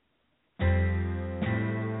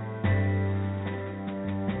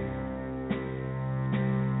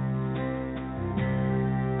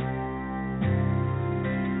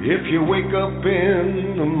 If you wake up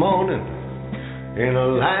in the morning in a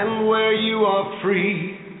land where you are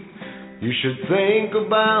free, you should think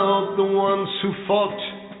about the ones who fought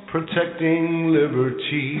protecting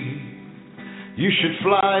liberty. You should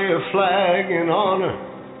fly a flag in honor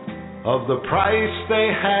of the price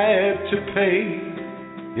they had to pay.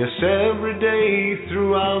 Yes, every day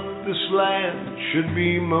throughout this land should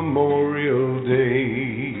be Memorial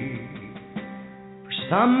Day. For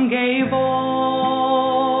some gave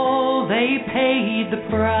all, they paid the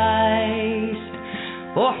price.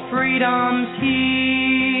 For freedom's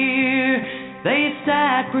here, they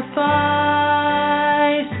sacrificed.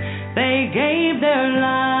 They gave their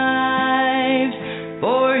lives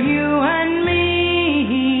for you and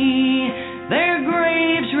me. Their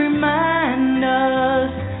graves remind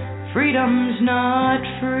us freedom's not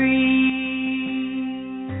free.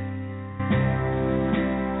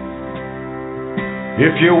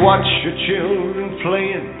 If you watch your children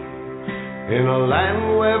playing in a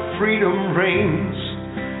land where freedom reigns,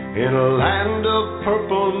 in a land of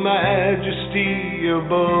purple majesty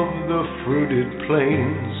above the fruited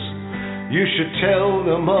plains, you should tell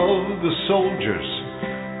them of the soldiers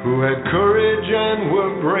who had courage and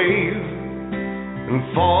were brave, and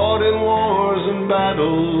fought in wars and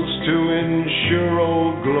battles to ensure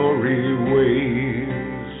old glory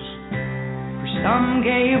waves. For some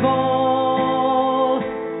gave all,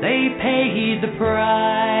 they paid the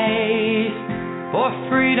price. For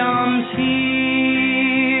freedom's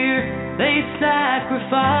here, they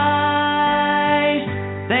sacrificed.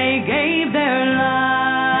 They gave their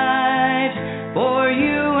lives for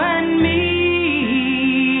you and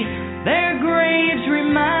me. Their graves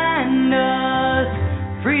remind us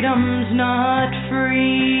freedom's not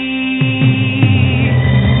free.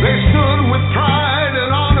 They stood with pride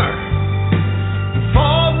and honor,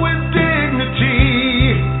 fought with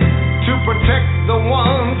dignity to protect the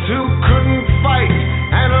ones who couldn't fight,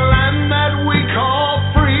 and a land that we call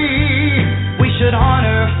free. We should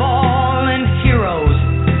honor fallen heroes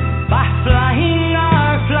by flying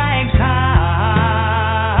our flags high,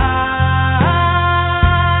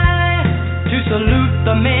 to salute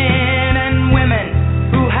the men and women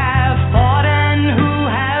who have fought and who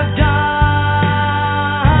have died.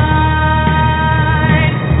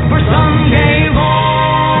 For some gave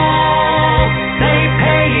all, they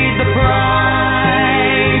paid the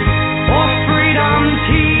price. For freedom's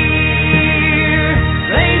here,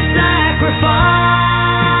 they sacrificed.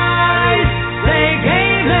 They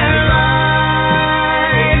gave their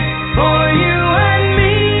lives for you and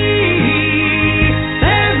me.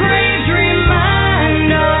 Their graves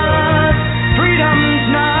remind us freedom's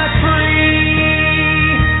not free.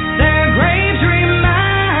 Their graves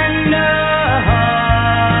remind us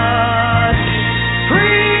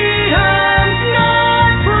freedom's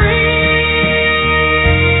not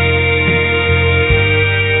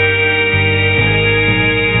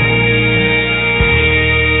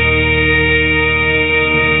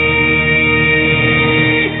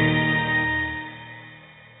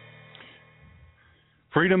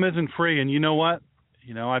Freedom isn't free, and you know what?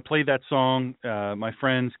 You know, I played that song. My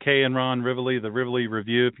friends Kay and Ron Rivoli, the Rivoli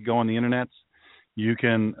Review. If you go on the internet, you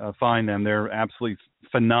can find them. They're absolutely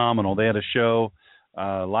phenomenal. They had a show,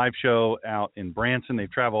 live show out in Branson. They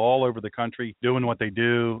travel all over the country doing what they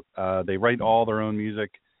do. They write all their own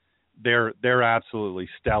music. They're absolutely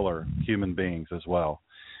stellar human beings as well.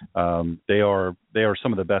 They are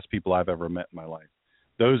some of the best people I've ever met in my life.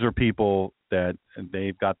 Those are people that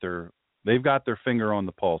they've got their finger on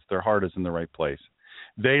the pulse. Their heart is in the right place.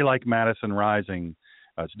 They, like Madison Rising,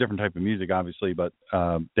 it's a different type of music, obviously, but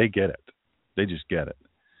they get it. They just get it.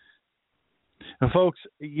 And folks,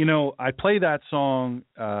 you know, I play that song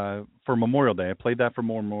for Memorial Day. I played that for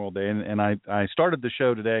Memorial Day, and I started the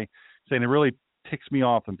show today saying it really ticks me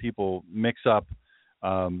off when people mix up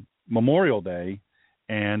Memorial Day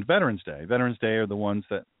and Veterans Day. Veterans Day are the ones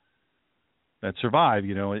that survive,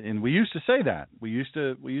 you know, and we used to say that. We used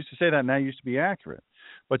to say that, and that used to be accurate.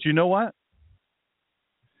 But you know what?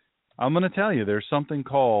 I'm going to tell you, there's something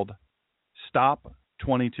called Stop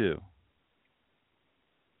 22.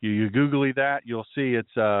 You Googly that, you'll see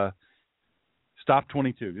it's Stop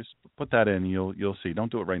 22. Just put that in, you'll see.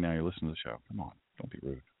 Don't do it right now. You're listening to the show. Come on, don't be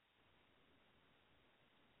rude.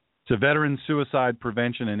 It's a Veteran Suicide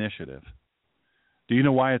Prevention Initiative. Do you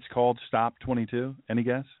know why it's called Stop 22? Any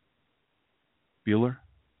guess? Bueller?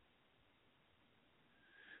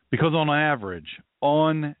 Because on average,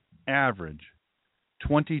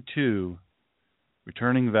 22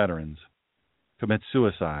 returning veterans commit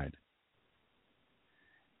suicide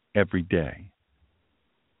every day.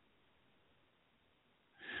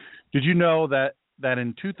 Did you know that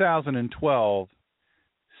in 2012,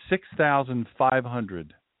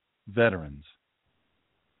 6,500 veterans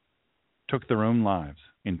took their own lives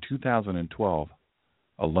in 2012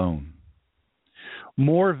 alone?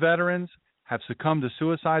 More veterans have succumbed to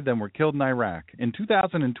suicide than were killed in Iraq. In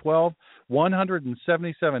 2012,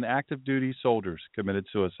 177 active duty soldiers committed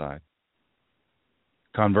suicide.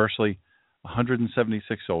 Conversely,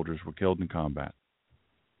 176 soldiers were killed in combat.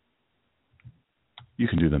 You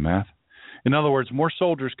can do the math. In other words, more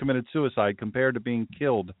soldiers committed suicide compared to being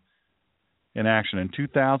killed in action. In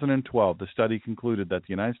 2012, the study concluded that the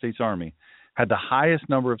United States Army had the highest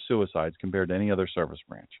number of suicides compared to any other service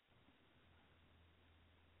branch.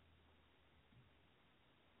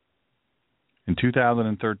 In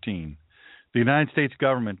 2013, the United States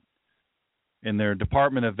government, in their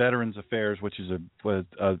Department of Veterans Affairs, which is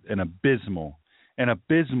an abysmal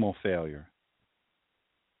failure,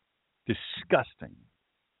 disgusting.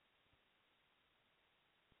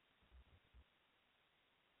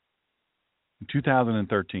 In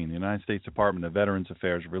 2013, the United States Department of Veterans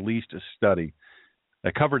Affairs released a study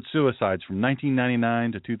that covered suicides from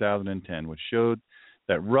 1999 to 2010, which showed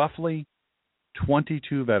that roughly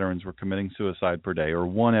 22 veterans were committing suicide per day, or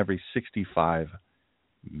one every 65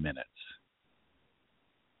 minutes.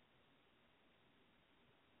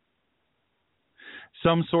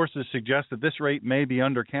 Some sources suggest that this rate may be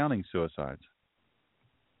undercounting suicides.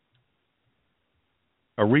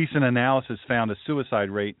 A recent analysis found a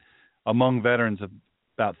suicide rate among veterans of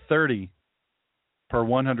about 30 per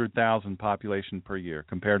 100,000 population per year,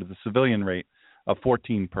 compared to the civilian rate of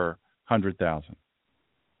 14 per 100,000.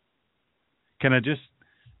 Can I just,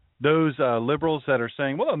 those liberals that are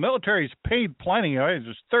saying, well, the military's paid plenty, it's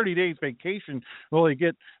just 30 days vacation, well, they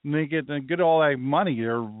get all that money,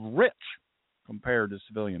 they're rich compared to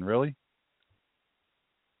civilian, really?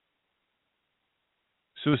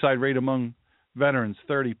 Suicide rate among veterans,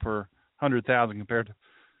 30 per 100,000 compared to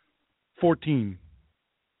 14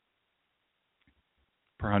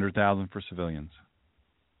 per 100,000 for civilians.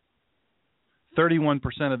 31%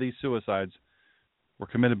 of these suicides were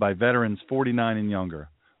committed by veterans 49 and younger,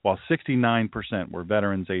 while 69% were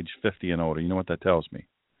veterans aged 50 and older. You know what that tells me?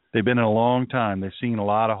 They've been in a long time. They've seen a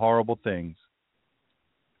lot of horrible things,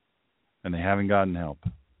 and they haven't gotten help.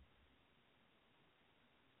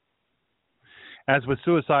 As with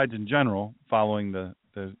suicides in general, following the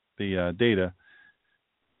data,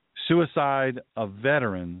 suicide of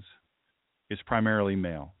veterans is primarily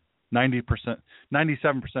male. 97%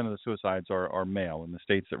 of the suicides are male in the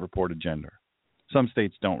states that reported gender. Some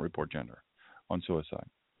states don't report gender on suicide.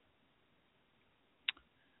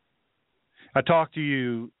 I talked to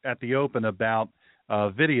you at the open about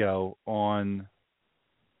a video on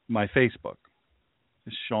my Facebook.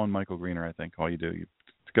 It's Sean Michael Greener, I think. All you do, you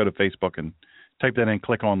go to Facebook and type that in,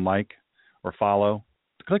 click on like or follow.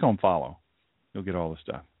 Click on follow. You'll get all the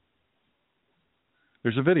stuff.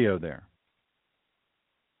 There's a video there.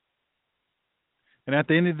 And at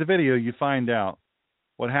the end of the video, you find out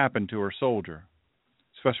what happened to her soldier,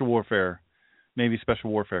 Special Warfare, Navy Special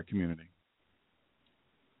Warfare community.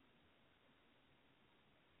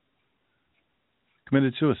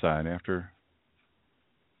 Committed suicide after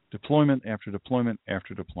deployment after deployment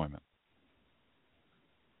after deployment.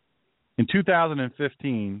 In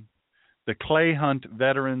 2015, the Clay Hunt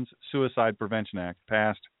Veterans Suicide Prevention Act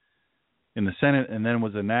passed in the Senate and then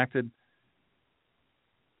was enacted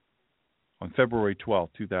on February 12,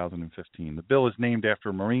 2015. The bill is named after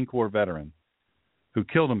a Marine Corps veteran who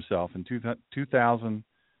killed himself in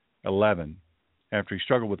 2011 after he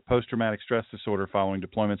struggled with post-traumatic stress disorder following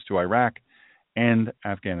deployments to Iraq and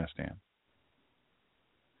Afghanistan.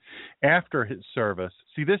 After his service,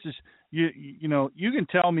 see, this is, you know, you can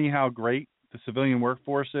tell me how great the civilian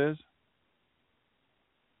workforce is.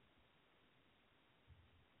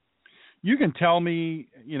 You can tell me,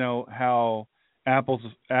 you know, how apples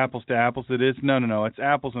to apples it is. No. It's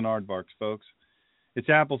apples and aardvarks, folks. It's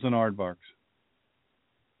apples and aardvarks.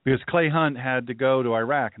 Because Clay Hunt had to go to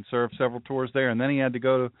Iraq and serve several tours there, and then he had to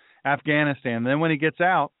go to Afghanistan. And then when he gets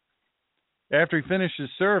out, after he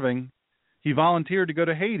finishes serving, he volunteered to go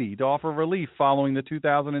to Haiti to offer relief following the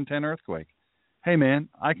 2010 earthquake. Hey, man,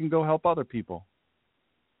 I can go help other people.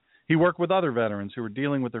 He worked with other veterans who were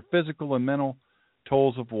dealing with their physical and mental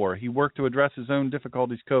toils of war. He worked to address his own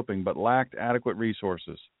difficulties coping, but lacked adequate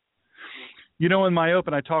resources. You know, in my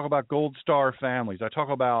open, I talk about Gold Star families. I talk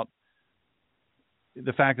about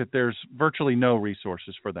the fact that there's virtually no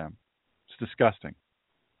resources for them. It's disgusting.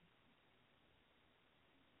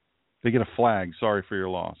 They get a flag. Sorry for your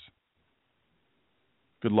loss.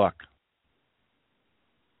 Good luck.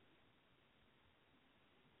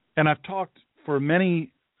 And I've talked for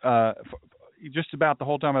many, just about the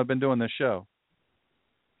whole time I've been doing this show.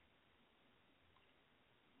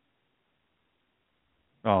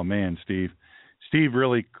 Oh, man, Steve. Steve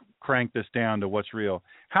really cranked this down to what's real.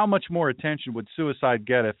 How much more attention would suicide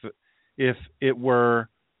get if it were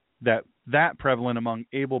that prevalent among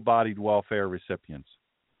able-bodied welfare recipients?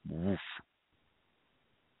 Oof.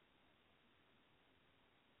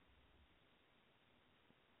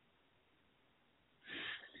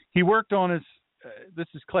 He worked on his, this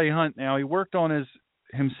is Clay Hunt now, he worked on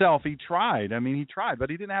himself. He tried, but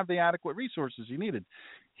he didn't have the adequate resources he needed.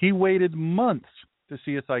 He waited months to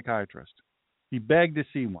see a psychiatrist. He begged to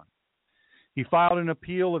see one. He filed an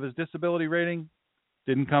appeal of his disability rating.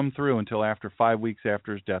 Didn't come through until after 5 weeks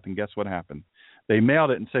after his death. And guess what happened? They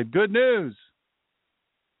mailed it and said, "Good news.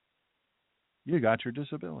 You got your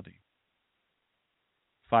disability."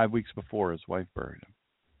 5 weeks before his wife buried him.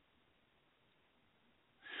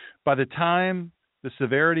 By the time the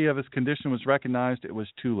severity of his condition was recognized, it was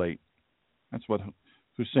too late. That's what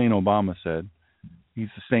Hussein Obama said. He's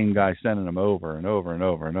the same guy sending them over and over and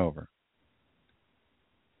over and over.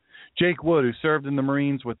 Jake Wood, who served in the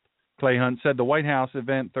Marines with Clay Hunt, said the White House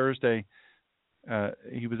event Thursday,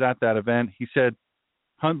 he was at that event. He said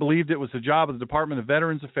Hunt believed it was the job of the Department of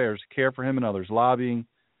Veterans Affairs to care for him and others, lobbying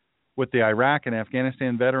with the Iraq and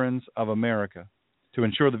Afghanistan Veterans of America to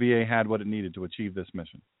ensure the VA had what it needed to achieve this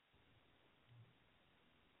mission.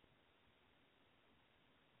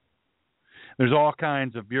 There's all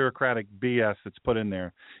kinds of bureaucratic BS that's put in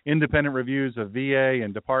there. Independent reviews of VA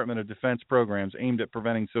and Department of Defense programs aimed at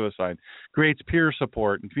preventing suicide. Creates peer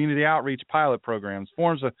support and community outreach pilot programs.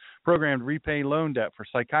 Forms a program to repay loan debt for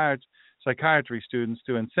psychiatry students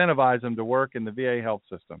to incentivize them to work in the VA health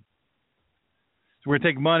system. So we're going to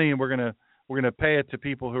take money and we're going to pay it to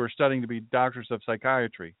people who are studying to be doctors of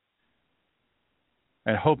psychiatry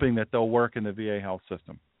and hoping that they'll work in the VA health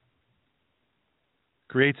system.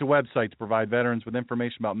 Creates a website to provide veterans with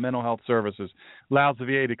information about mental health services. Allows the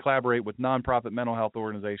VA to collaborate with nonprofit mental health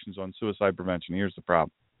organizations on suicide prevention. Here's the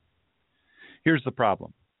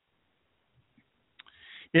problem.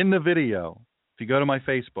 In the video, if you go to my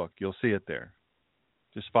Facebook, you'll see it there.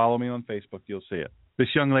 Just follow me on Facebook, you'll see it.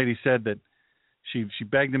 This young lady said that she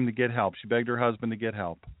begged him to get help. She begged her husband to get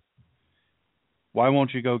help. Why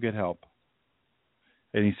won't you go get help?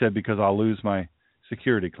 And he said, because I'll lose my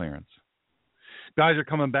security clearance. Guys are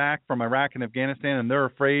coming back from Iraq and Afghanistan, and they're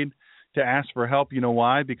afraid to ask for help. You know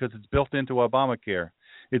why? Because it's built into Obamacare.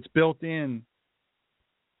 It's built in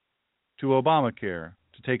to Obamacare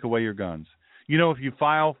to take away your guns. You know, if you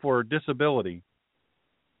file for disability,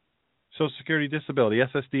 Social Security disability,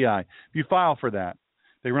 SSDI, if you file for that,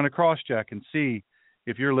 they run a cross-check and see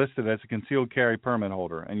if you're listed as a concealed carry permit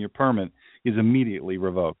holder, and your permit is immediately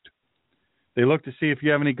revoked. They look to see if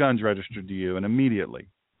you have any guns registered to you, and immediately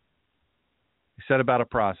set about a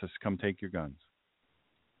process to come take your guns.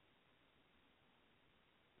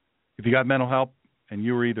 If you got mental help and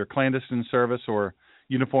you were either clandestine service or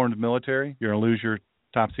uniformed military, you're going to lose your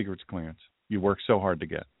top secrets clearance you worked so hard to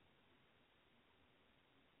get.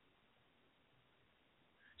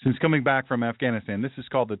 Since coming back from Afghanistan, this is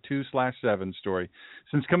called the 2/7 story.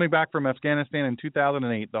 Since coming back from Afghanistan in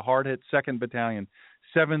 2008, the hard-hit 2nd Battalion,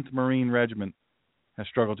 7th Marine Regiment has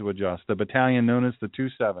struggled to adjust. The battalion known as the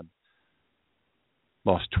 2/7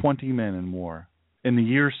 lost 20 men in war. In the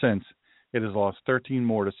year since, it has lost 13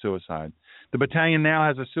 more to suicide. The battalion now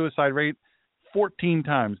has a suicide rate 14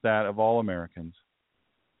 times that of all Americans.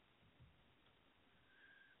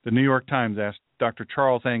 The New York Times asked Dr.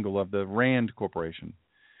 Charles Engel of the RAND Corporation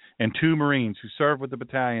and 2 Marines who served with the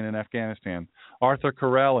battalion in Afghanistan, Arthur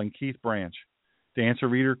Carell and Keith Branch, to answer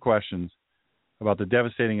reader questions about the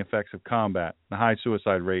devastating effects of combat and the high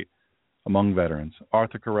suicide rate among veterans.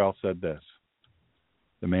 Arthur Carell said this.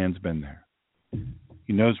 The man's been there.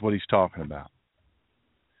 He knows what he's talking about.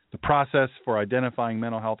 The process for identifying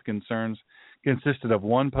mental health concerns consisted of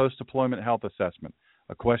 1 post-deployment health assessment,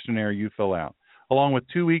 a questionnaire you fill out, along with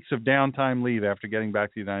 2 weeks of downtime leave after getting back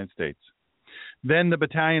to the United States. Then the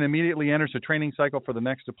battalion immediately enters a training cycle for the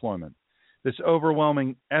next deployment. This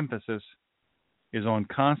overwhelming emphasis is on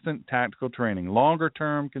constant tactical training.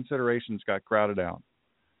 Longer-term considerations got crowded out.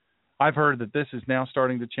 I've heard that this is now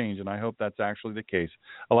starting to change, and I hope that's actually the case,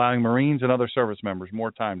 allowing Marines and other service members more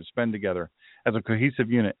time to spend together as a cohesive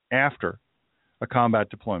unit after a combat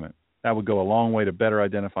deployment. That would go a long way to better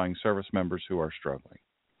identifying service members who are struggling.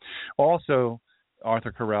 Also,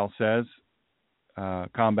 Arthur Carell says,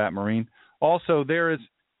 combat Marine, also there is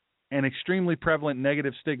an extremely prevalent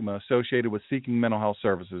negative stigma associated with seeking mental health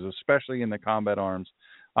services, especially in the combat arms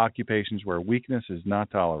occupations where weakness is not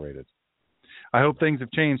tolerated. I hope things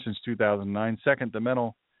have changed since 2009. Second, the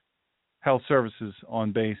mental health services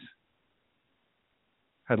on base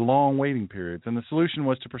had long waiting periods, and the solution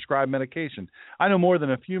was to prescribe medication. I know more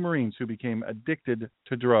than a few Marines who became addicted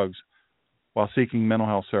to drugs while seeking mental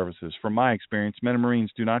health services. From my experience, men and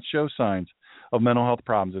Marines do not show signs of mental health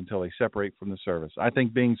problems until they separate from the service. I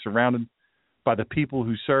think being surrounded by the people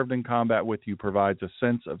who served in combat with you provides a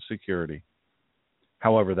sense of security.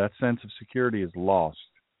 However, that sense of security is lost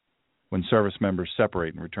when service members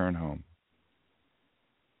separate and return home.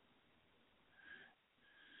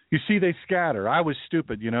 You see, they scatter. I was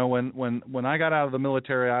stupid, when I got out of the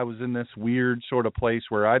military, I was in this weird sort of place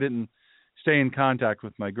where I didn't stay in contact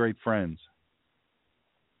with my great friends.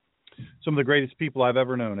 Some of the greatest people I've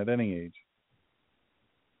ever known at any age.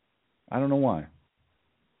 I don't know why.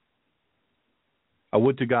 I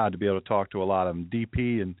would to God to be able to talk to a lot of them.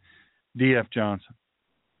 DP and D.F. Johnson.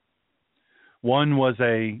 One was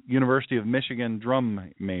a University of Michigan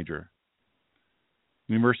drum major.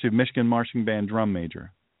 University of Michigan Marching Band drum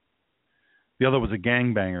major. The other was a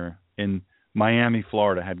gangbanger in Miami,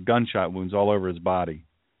 Florida, had gunshot wounds all over his body.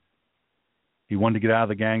 He wanted to get out of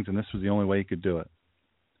the gangs, and this was the only way he could do it.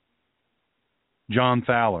 John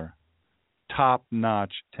Fowler,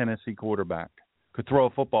 top-notch Tennessee quarterback, could throw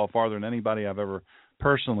a football farther than anybody I've ever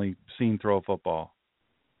personally seen throw a football.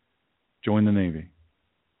 Joined the Navy.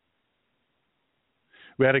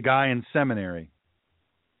 We had a guy in seminary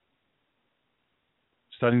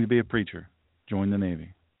studying to be a preacher. Joined the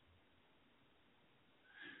Navy.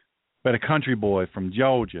 We had a country boy from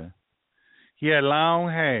Georgia. He had long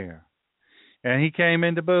hair. And he came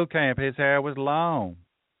into boot camp. His hair was long.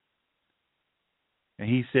 And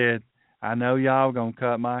he said, I know y'all going to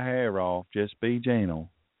cut my hair off. Just be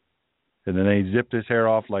gentle. And then they zipped his hair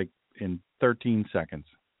off like in 13 seconds.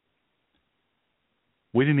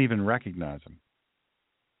 We didn't even recognize him.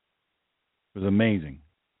 It was amazing.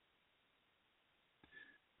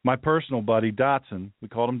 My personal buddy, Dotson, we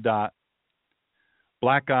called him Dot.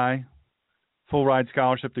 Black guy, full ride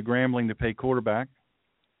scholarship to Grambling to play quarterback.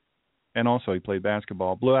 And also he played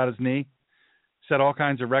basketball. Blew out his knee, set all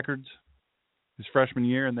kinds of records his freshman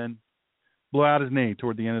year, and then blew out his knee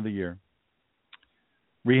toward the end of the year.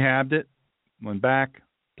 Rehabbed it, went back,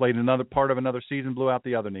 played another part of another season, blew out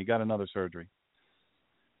the other knee, got another surgery.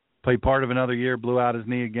 Played part of another year, blew out his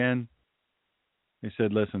knee again. They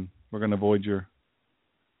said, listen, we're going to avoid your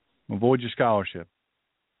scholarship.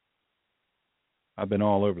 I've been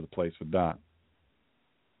all over the place with Dot.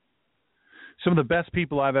 Some of the best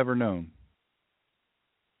people I've ever known.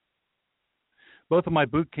 Both of my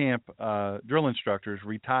boot camp drill instructors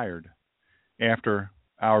retired after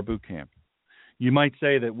our boot camp. You might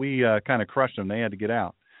say that we kind of crushed them. They had to get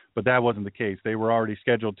out. But that wasn't the case. They were already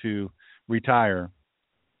scheduled to retire.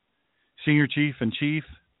 Senior Chief and Chief,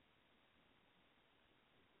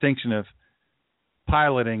 distinction of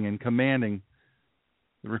piloting and commanding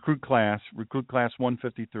the recruit class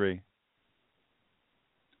 153.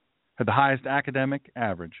 Had the highest academic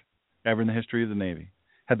average ever in the history of the Navy.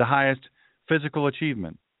 Had the highest physical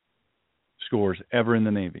achievement scores ever in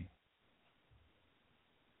the Navy.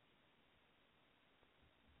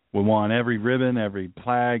 We won every ribbon, every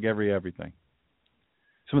flag, everything.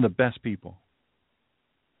 Some of the best people.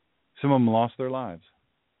 Some of them lost their lives.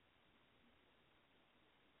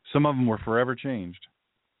 Some of them were forever changed.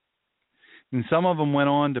 And some of them went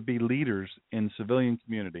on to be leaders in the civilian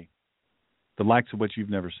community, the likes of which you've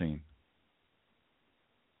never seen.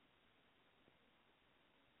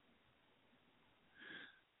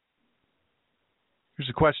 Here's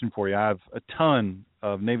a question for you. I have a ton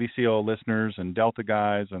of Navy SEAL listeners and Delta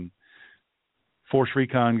guys and Force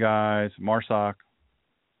Recon guys, MARSOC,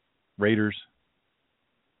 Raiders,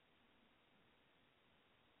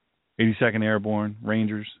 82nd Airborne,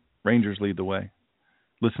 Rangers. Rangers lead the way.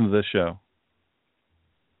 Listen to this show.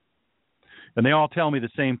 And they all tell me the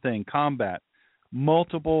same thing. Combat,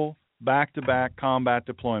 multiple back-to-back combat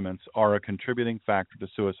deployments are a contributing factor to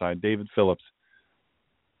suicide. David Phillips.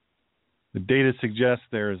 The data suggests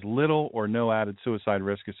there is little or no added suicide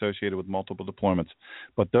risk associated with multiple deployments,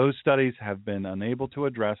 but those studies have been unable to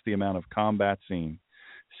address the amount of combat seen.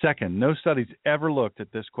 Second, no studies ever looked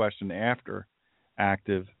at this question after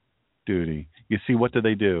active duty. You see, what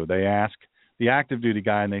do? They ask the active duty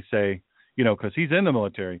guy, and they say, because he's in the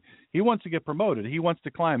military, he wants to get promoted. He wants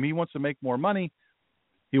to climb. He wants to make more money.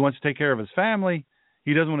 He wants to take care of his family.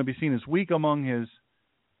 He doesn't want to be seen as weak among his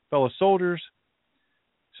fellow soldiers.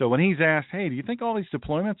 So when he's asked, hey, do you think all these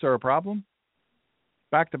deployments are a problem?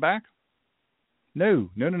 Back to back? No,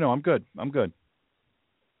 I'm good.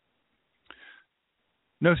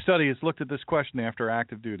 No study has looked at this question after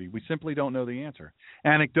active duty. We simply don't know the answer.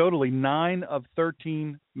 Anecdotally, 9 of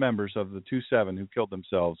 13 members of the 2-7 who killed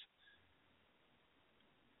themselves,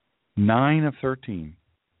 9 of 13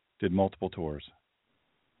 did multiple tours.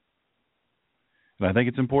 And I think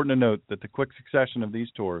it's important to note that the quick succession of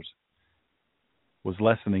these tours was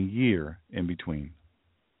less than a year in between.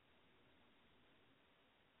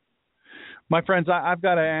 My friends, I've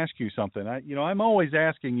got to ask you something. I'm always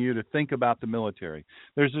asking you to think about the military.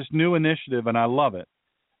 There's this new initiative, and I love it.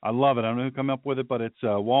 I don't know who came up with it, but it's a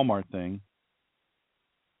Walmart thing.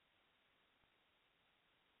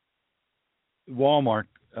 Walmart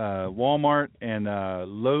and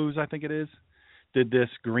Lowe's, I think it is, did this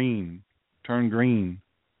green. Turn green.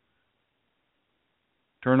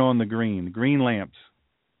 Turn on the green lamps.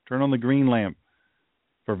 Turn on the green lamp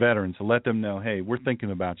for veterans to let them know, hey, we're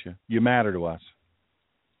thinking about you. You matter to us.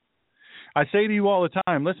 I say to you all the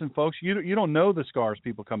time, listen, folks, you don't know the scars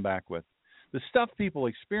people come back with, the stuff people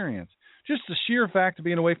experience, just the sheer fact of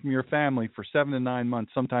being away from your family for 7 to 9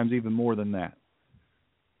 months, sometimes even more than that.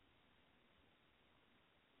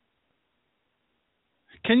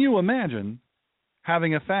 Can you imagine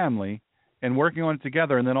having a family and working on it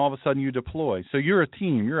together, and then all of a sudden you deploy? So you're a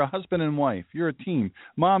team. You're a husband and wife. You're a team,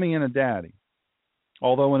 mommy and a daddy.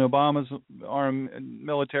 Although in Obama's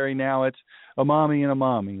military now it's a mommy and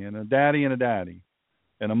a daddy and a daddy,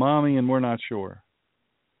 and a mommy and we're not sure.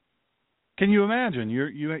 Can you imagine?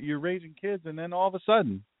 You're raising kids, and then all of a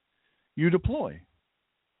sudden you deploy,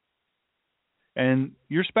 and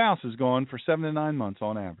your spouse is gone for 7 to 9 months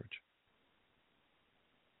on average.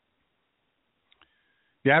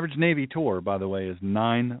 The average Navy tour, by the way, is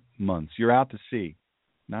 9 months. You're out to sea,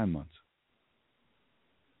 9 months.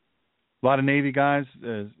 A lot of Navy guys,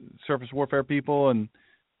 surface warfare people, and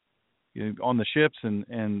on the ships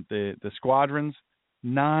and the squadrons,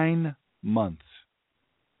 9 months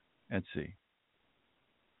at sea.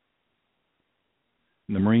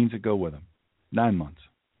 And the Marines that go with them, 9 months.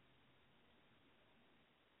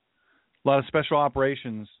 A lot of special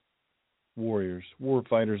operations warriors, war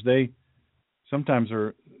fighters, they sometimes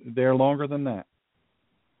are there longer than that.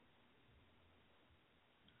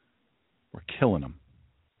 We're killing them.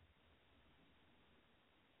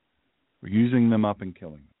 We're using them up and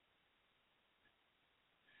killing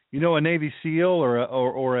them. A Navy SEAL or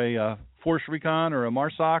a Force Recon or a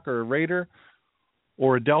MARSOC or a Raider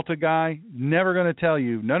or a Delta guy never going to tell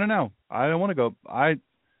you, no, I don't want to go. I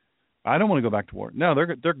don't want to go back to war. No,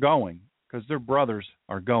 they're going because their brothers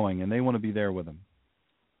are going and they want to be there with them.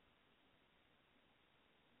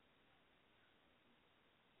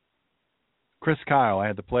 Chris Kyle, I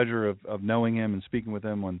had the pleasure of knowing him and speaking with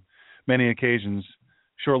him on many occasions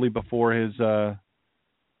shortly before his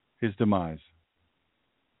demise.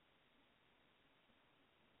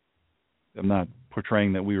 I'm not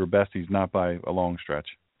portraying that we were besties, not by a long stretch.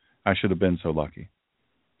 I should have been so lucky.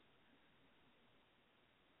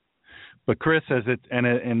 But Chris says it,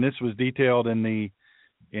 and this was detailed in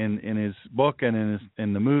his book and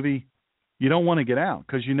in the movie. You don't want to get out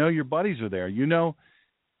because your buddies are there.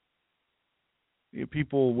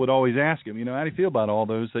 People would always ask him, how do you feel about all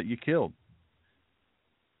those that you killed?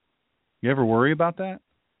 You ever worry about that?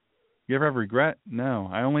 You ever have regret? No,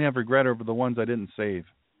 I only have regret over the ones I didn't save.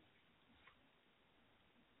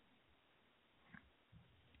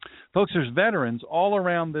 Folks, there's veterans all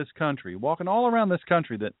around this country, walking all around this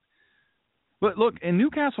country but look, in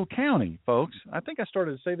Newcastle County, folks, I think I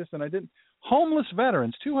started to say this and I didn't. Homeless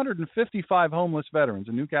veterans, 255 homeless veterans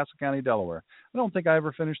in Newcastle County, Delaware. I don't think I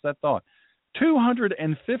ever finished that thought.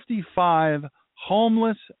 255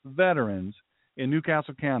 homeless veterans in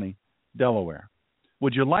Newcastle County, Delaware.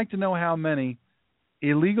 Would you like to know how many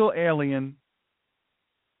illegal alien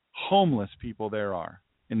homeless people there are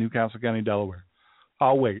in Newcastle County, Delaware?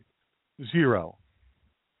 I'll wait. 0.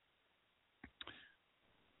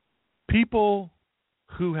 People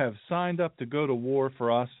who have signed up to go to war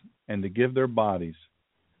for us and to give their bodies,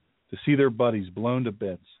 to see their buddies blown to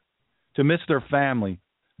bits, to miss their family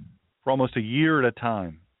for almost a year at a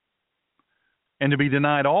time, and to be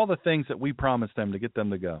denied all the things that we promised them to get them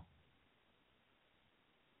to go.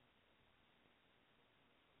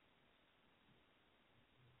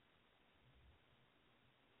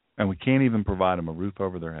 And we can't even provide them a roof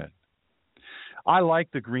over their head. I like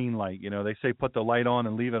the green light. You know, they say put the light on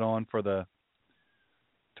and leave it on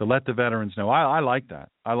to let the veterans know. I like that.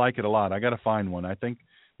 I like it a lot. I got to find one. I think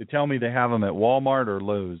they tell me they have them at Walmart or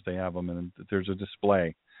Lowe's. They have them, and there's a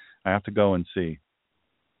display. I have to go and see.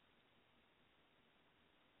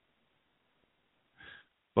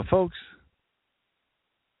 But folks,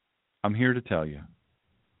 I'm here to tell you.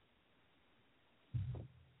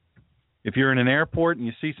 If you're in an airport and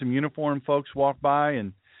you see some uniformed folks walk by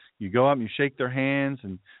and you go up and you shake their hands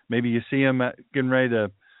and maybe you see them getting ready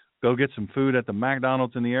to go get some food at the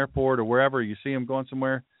McDonald's in the airport or wherever, you see them going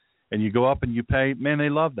somewhere and you go up and you pay, man, they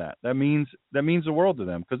love that. That means the world to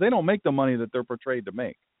them because they don't make the money that they're portrayed to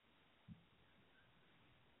make.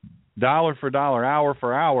 Dollar for dollar, hour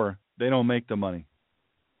for hour, they don't make the money.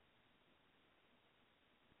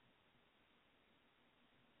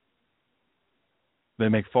 They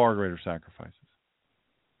make far greater sacrifices.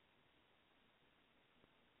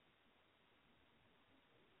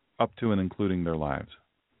 Up to and including their lives.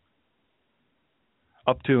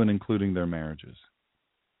 Up to and including their marriages.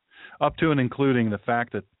 Up to and including the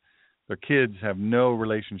fact that their kids have no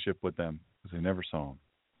relationship with them because they never saw them.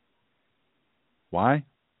 Why?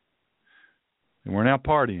 They weren't out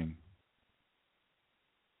partying.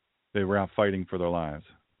 They were out fighting for their lives.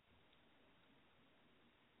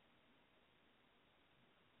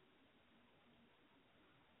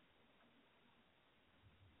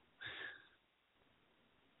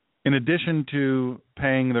 In addition to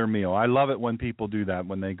paying their meal, I love it when people do that,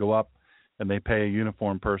 when they go up and they pay a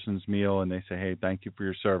uniformed person's meal and they say, hey, thank you for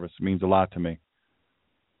your service. It means a lot to me.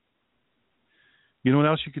 You know what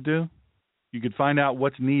else you could do? You could find out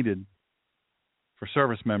what's needed for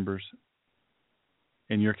service members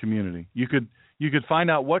in your community. You could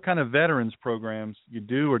find out what kind of veterans programs you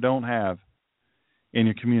do or don't have in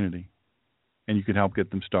your community, and you could help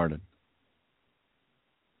get them started.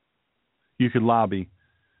 You could lobby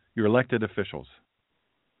your elected officials.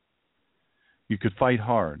 You could fight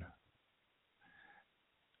hard.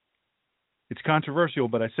 It's controversial,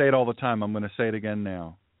 but I say it all the time. I'm going to say it again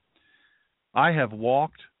now. I have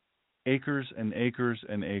walked acres and acres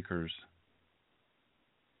and acres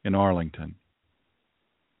in Arlington.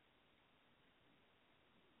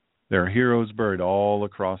 There are heroes buried all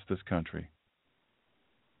across this country.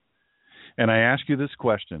 And I ask you this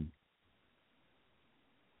question.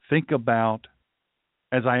 Think about,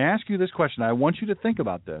 as I ask you this question, I want you to think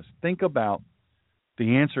about this. Think about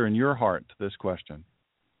the answer in your heart to this question.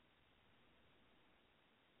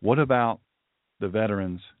 What about the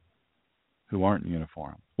veterans who aren't in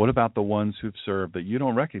uniform? What about the ones who've served that you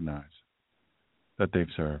don't recognize that they've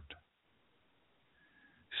served?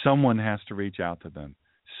 Someone has to reach out to them.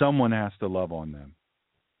 Someone has to love on them.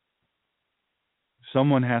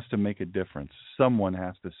 Someone has to make a difference. Someone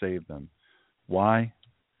has to save them. Why?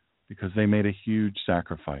 Because they made a huge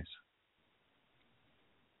sacrifice.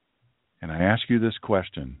 And I ask you this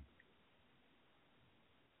question.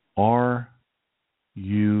 Are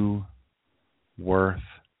you worth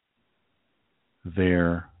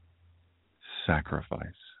their sacrifice?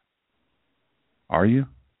 Are you?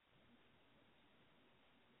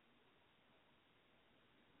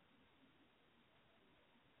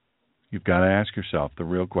 You've got to ask yourself the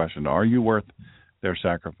real question. Are you worth their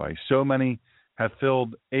sacrifice? So many have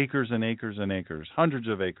filled acres and acres and acres, hundreds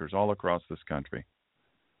of acres all across this country.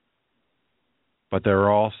 But there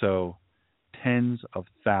are also tens of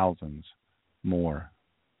thousands more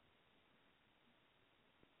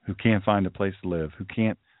who can't find a place to live, who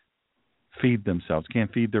can't feed themselves,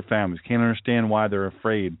 can't feed their families, can't understand why they're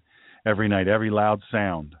afraid every night. Every loud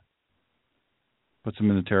sound puts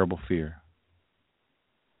them in a terrible fear.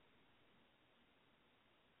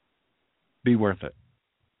 Be worth it.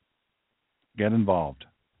 Get involved.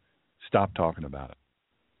 Stop talking about it.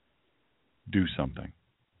 Do something.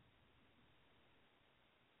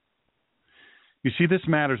 You see, this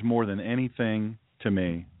matters more than anything to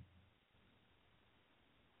me.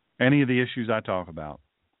 Any of the issues I talk about.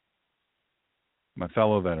 My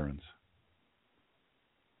fellow veterans.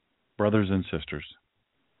 Brothers and sisters.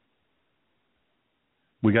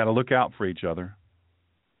 We got to look out for each other.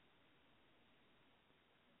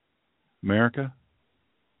 America,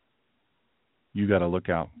 you got to look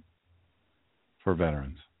out for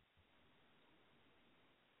veterans.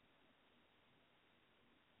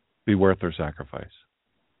 Be worth their sacrifice.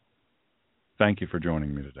 Thank you for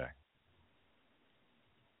joining me today.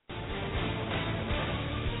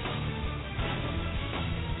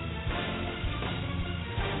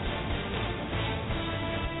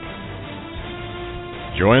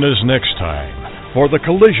 Join us next time for the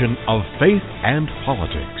collision of faith and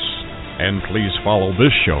politics. And please follow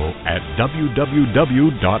this show at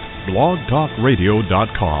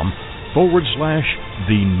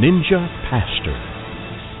www.blogtalkradio.com/The Ninja Pastor.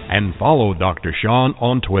 And follow Dr. Sean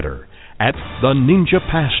on Twitter at The Ninja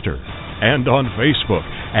Pastor and on Facebook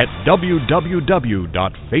at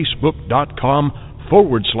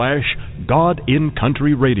www.facebook.com/God in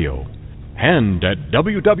Country Radio and at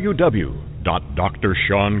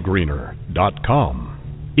www.drseangreener.com.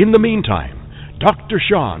 In the meantime, Dr.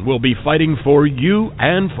 Sean will be fighting for you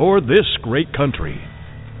and for this great country.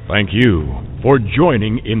 Thank you for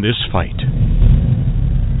joining in this fight.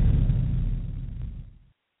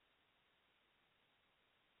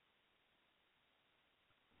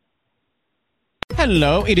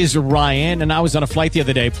 Hello, it is Ryan, and I was on a flight the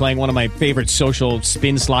other day playing one of my favorite social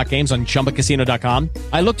spin slot games on ChumbaCasino.com.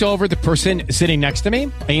 I looked over at the person sitting next to me,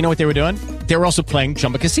 and you know what they were doing? They were also playing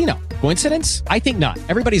Chumba Casino. Coincidence? I think not.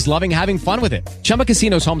 Everybody's loving having fun with it. Chumba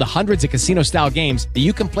Casino is home to hundreds of casino-style games that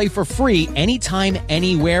you can play for free anytime,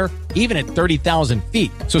 anywhere, even at 30,000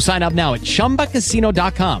 feet. So sign up now at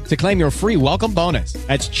ChumbaCasino.com to claim your free welcome bonus.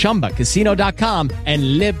 That's ChumbaCasino.com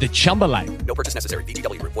and live the Chumba life. No purchase necessary.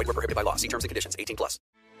 VGW. Void where prohibited by law. See terms and conditions. 18+.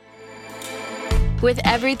 With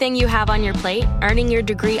everything you have on your plate, earning your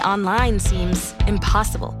degree online seems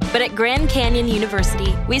impossible. But at Grand Canyon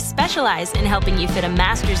University, we specialize in helping you fit a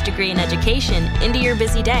master's degree in education into your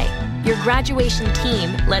busy day. Your graduation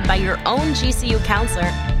team, led by your own GCU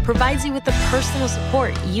counselor, provides you with the personal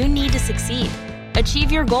support you need to succeed.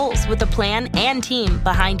 Achieve your goals with a plan and team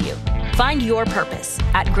behind you. Find your purpose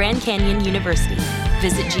at Grand Canyon University.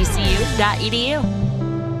 Visit gcu.edu.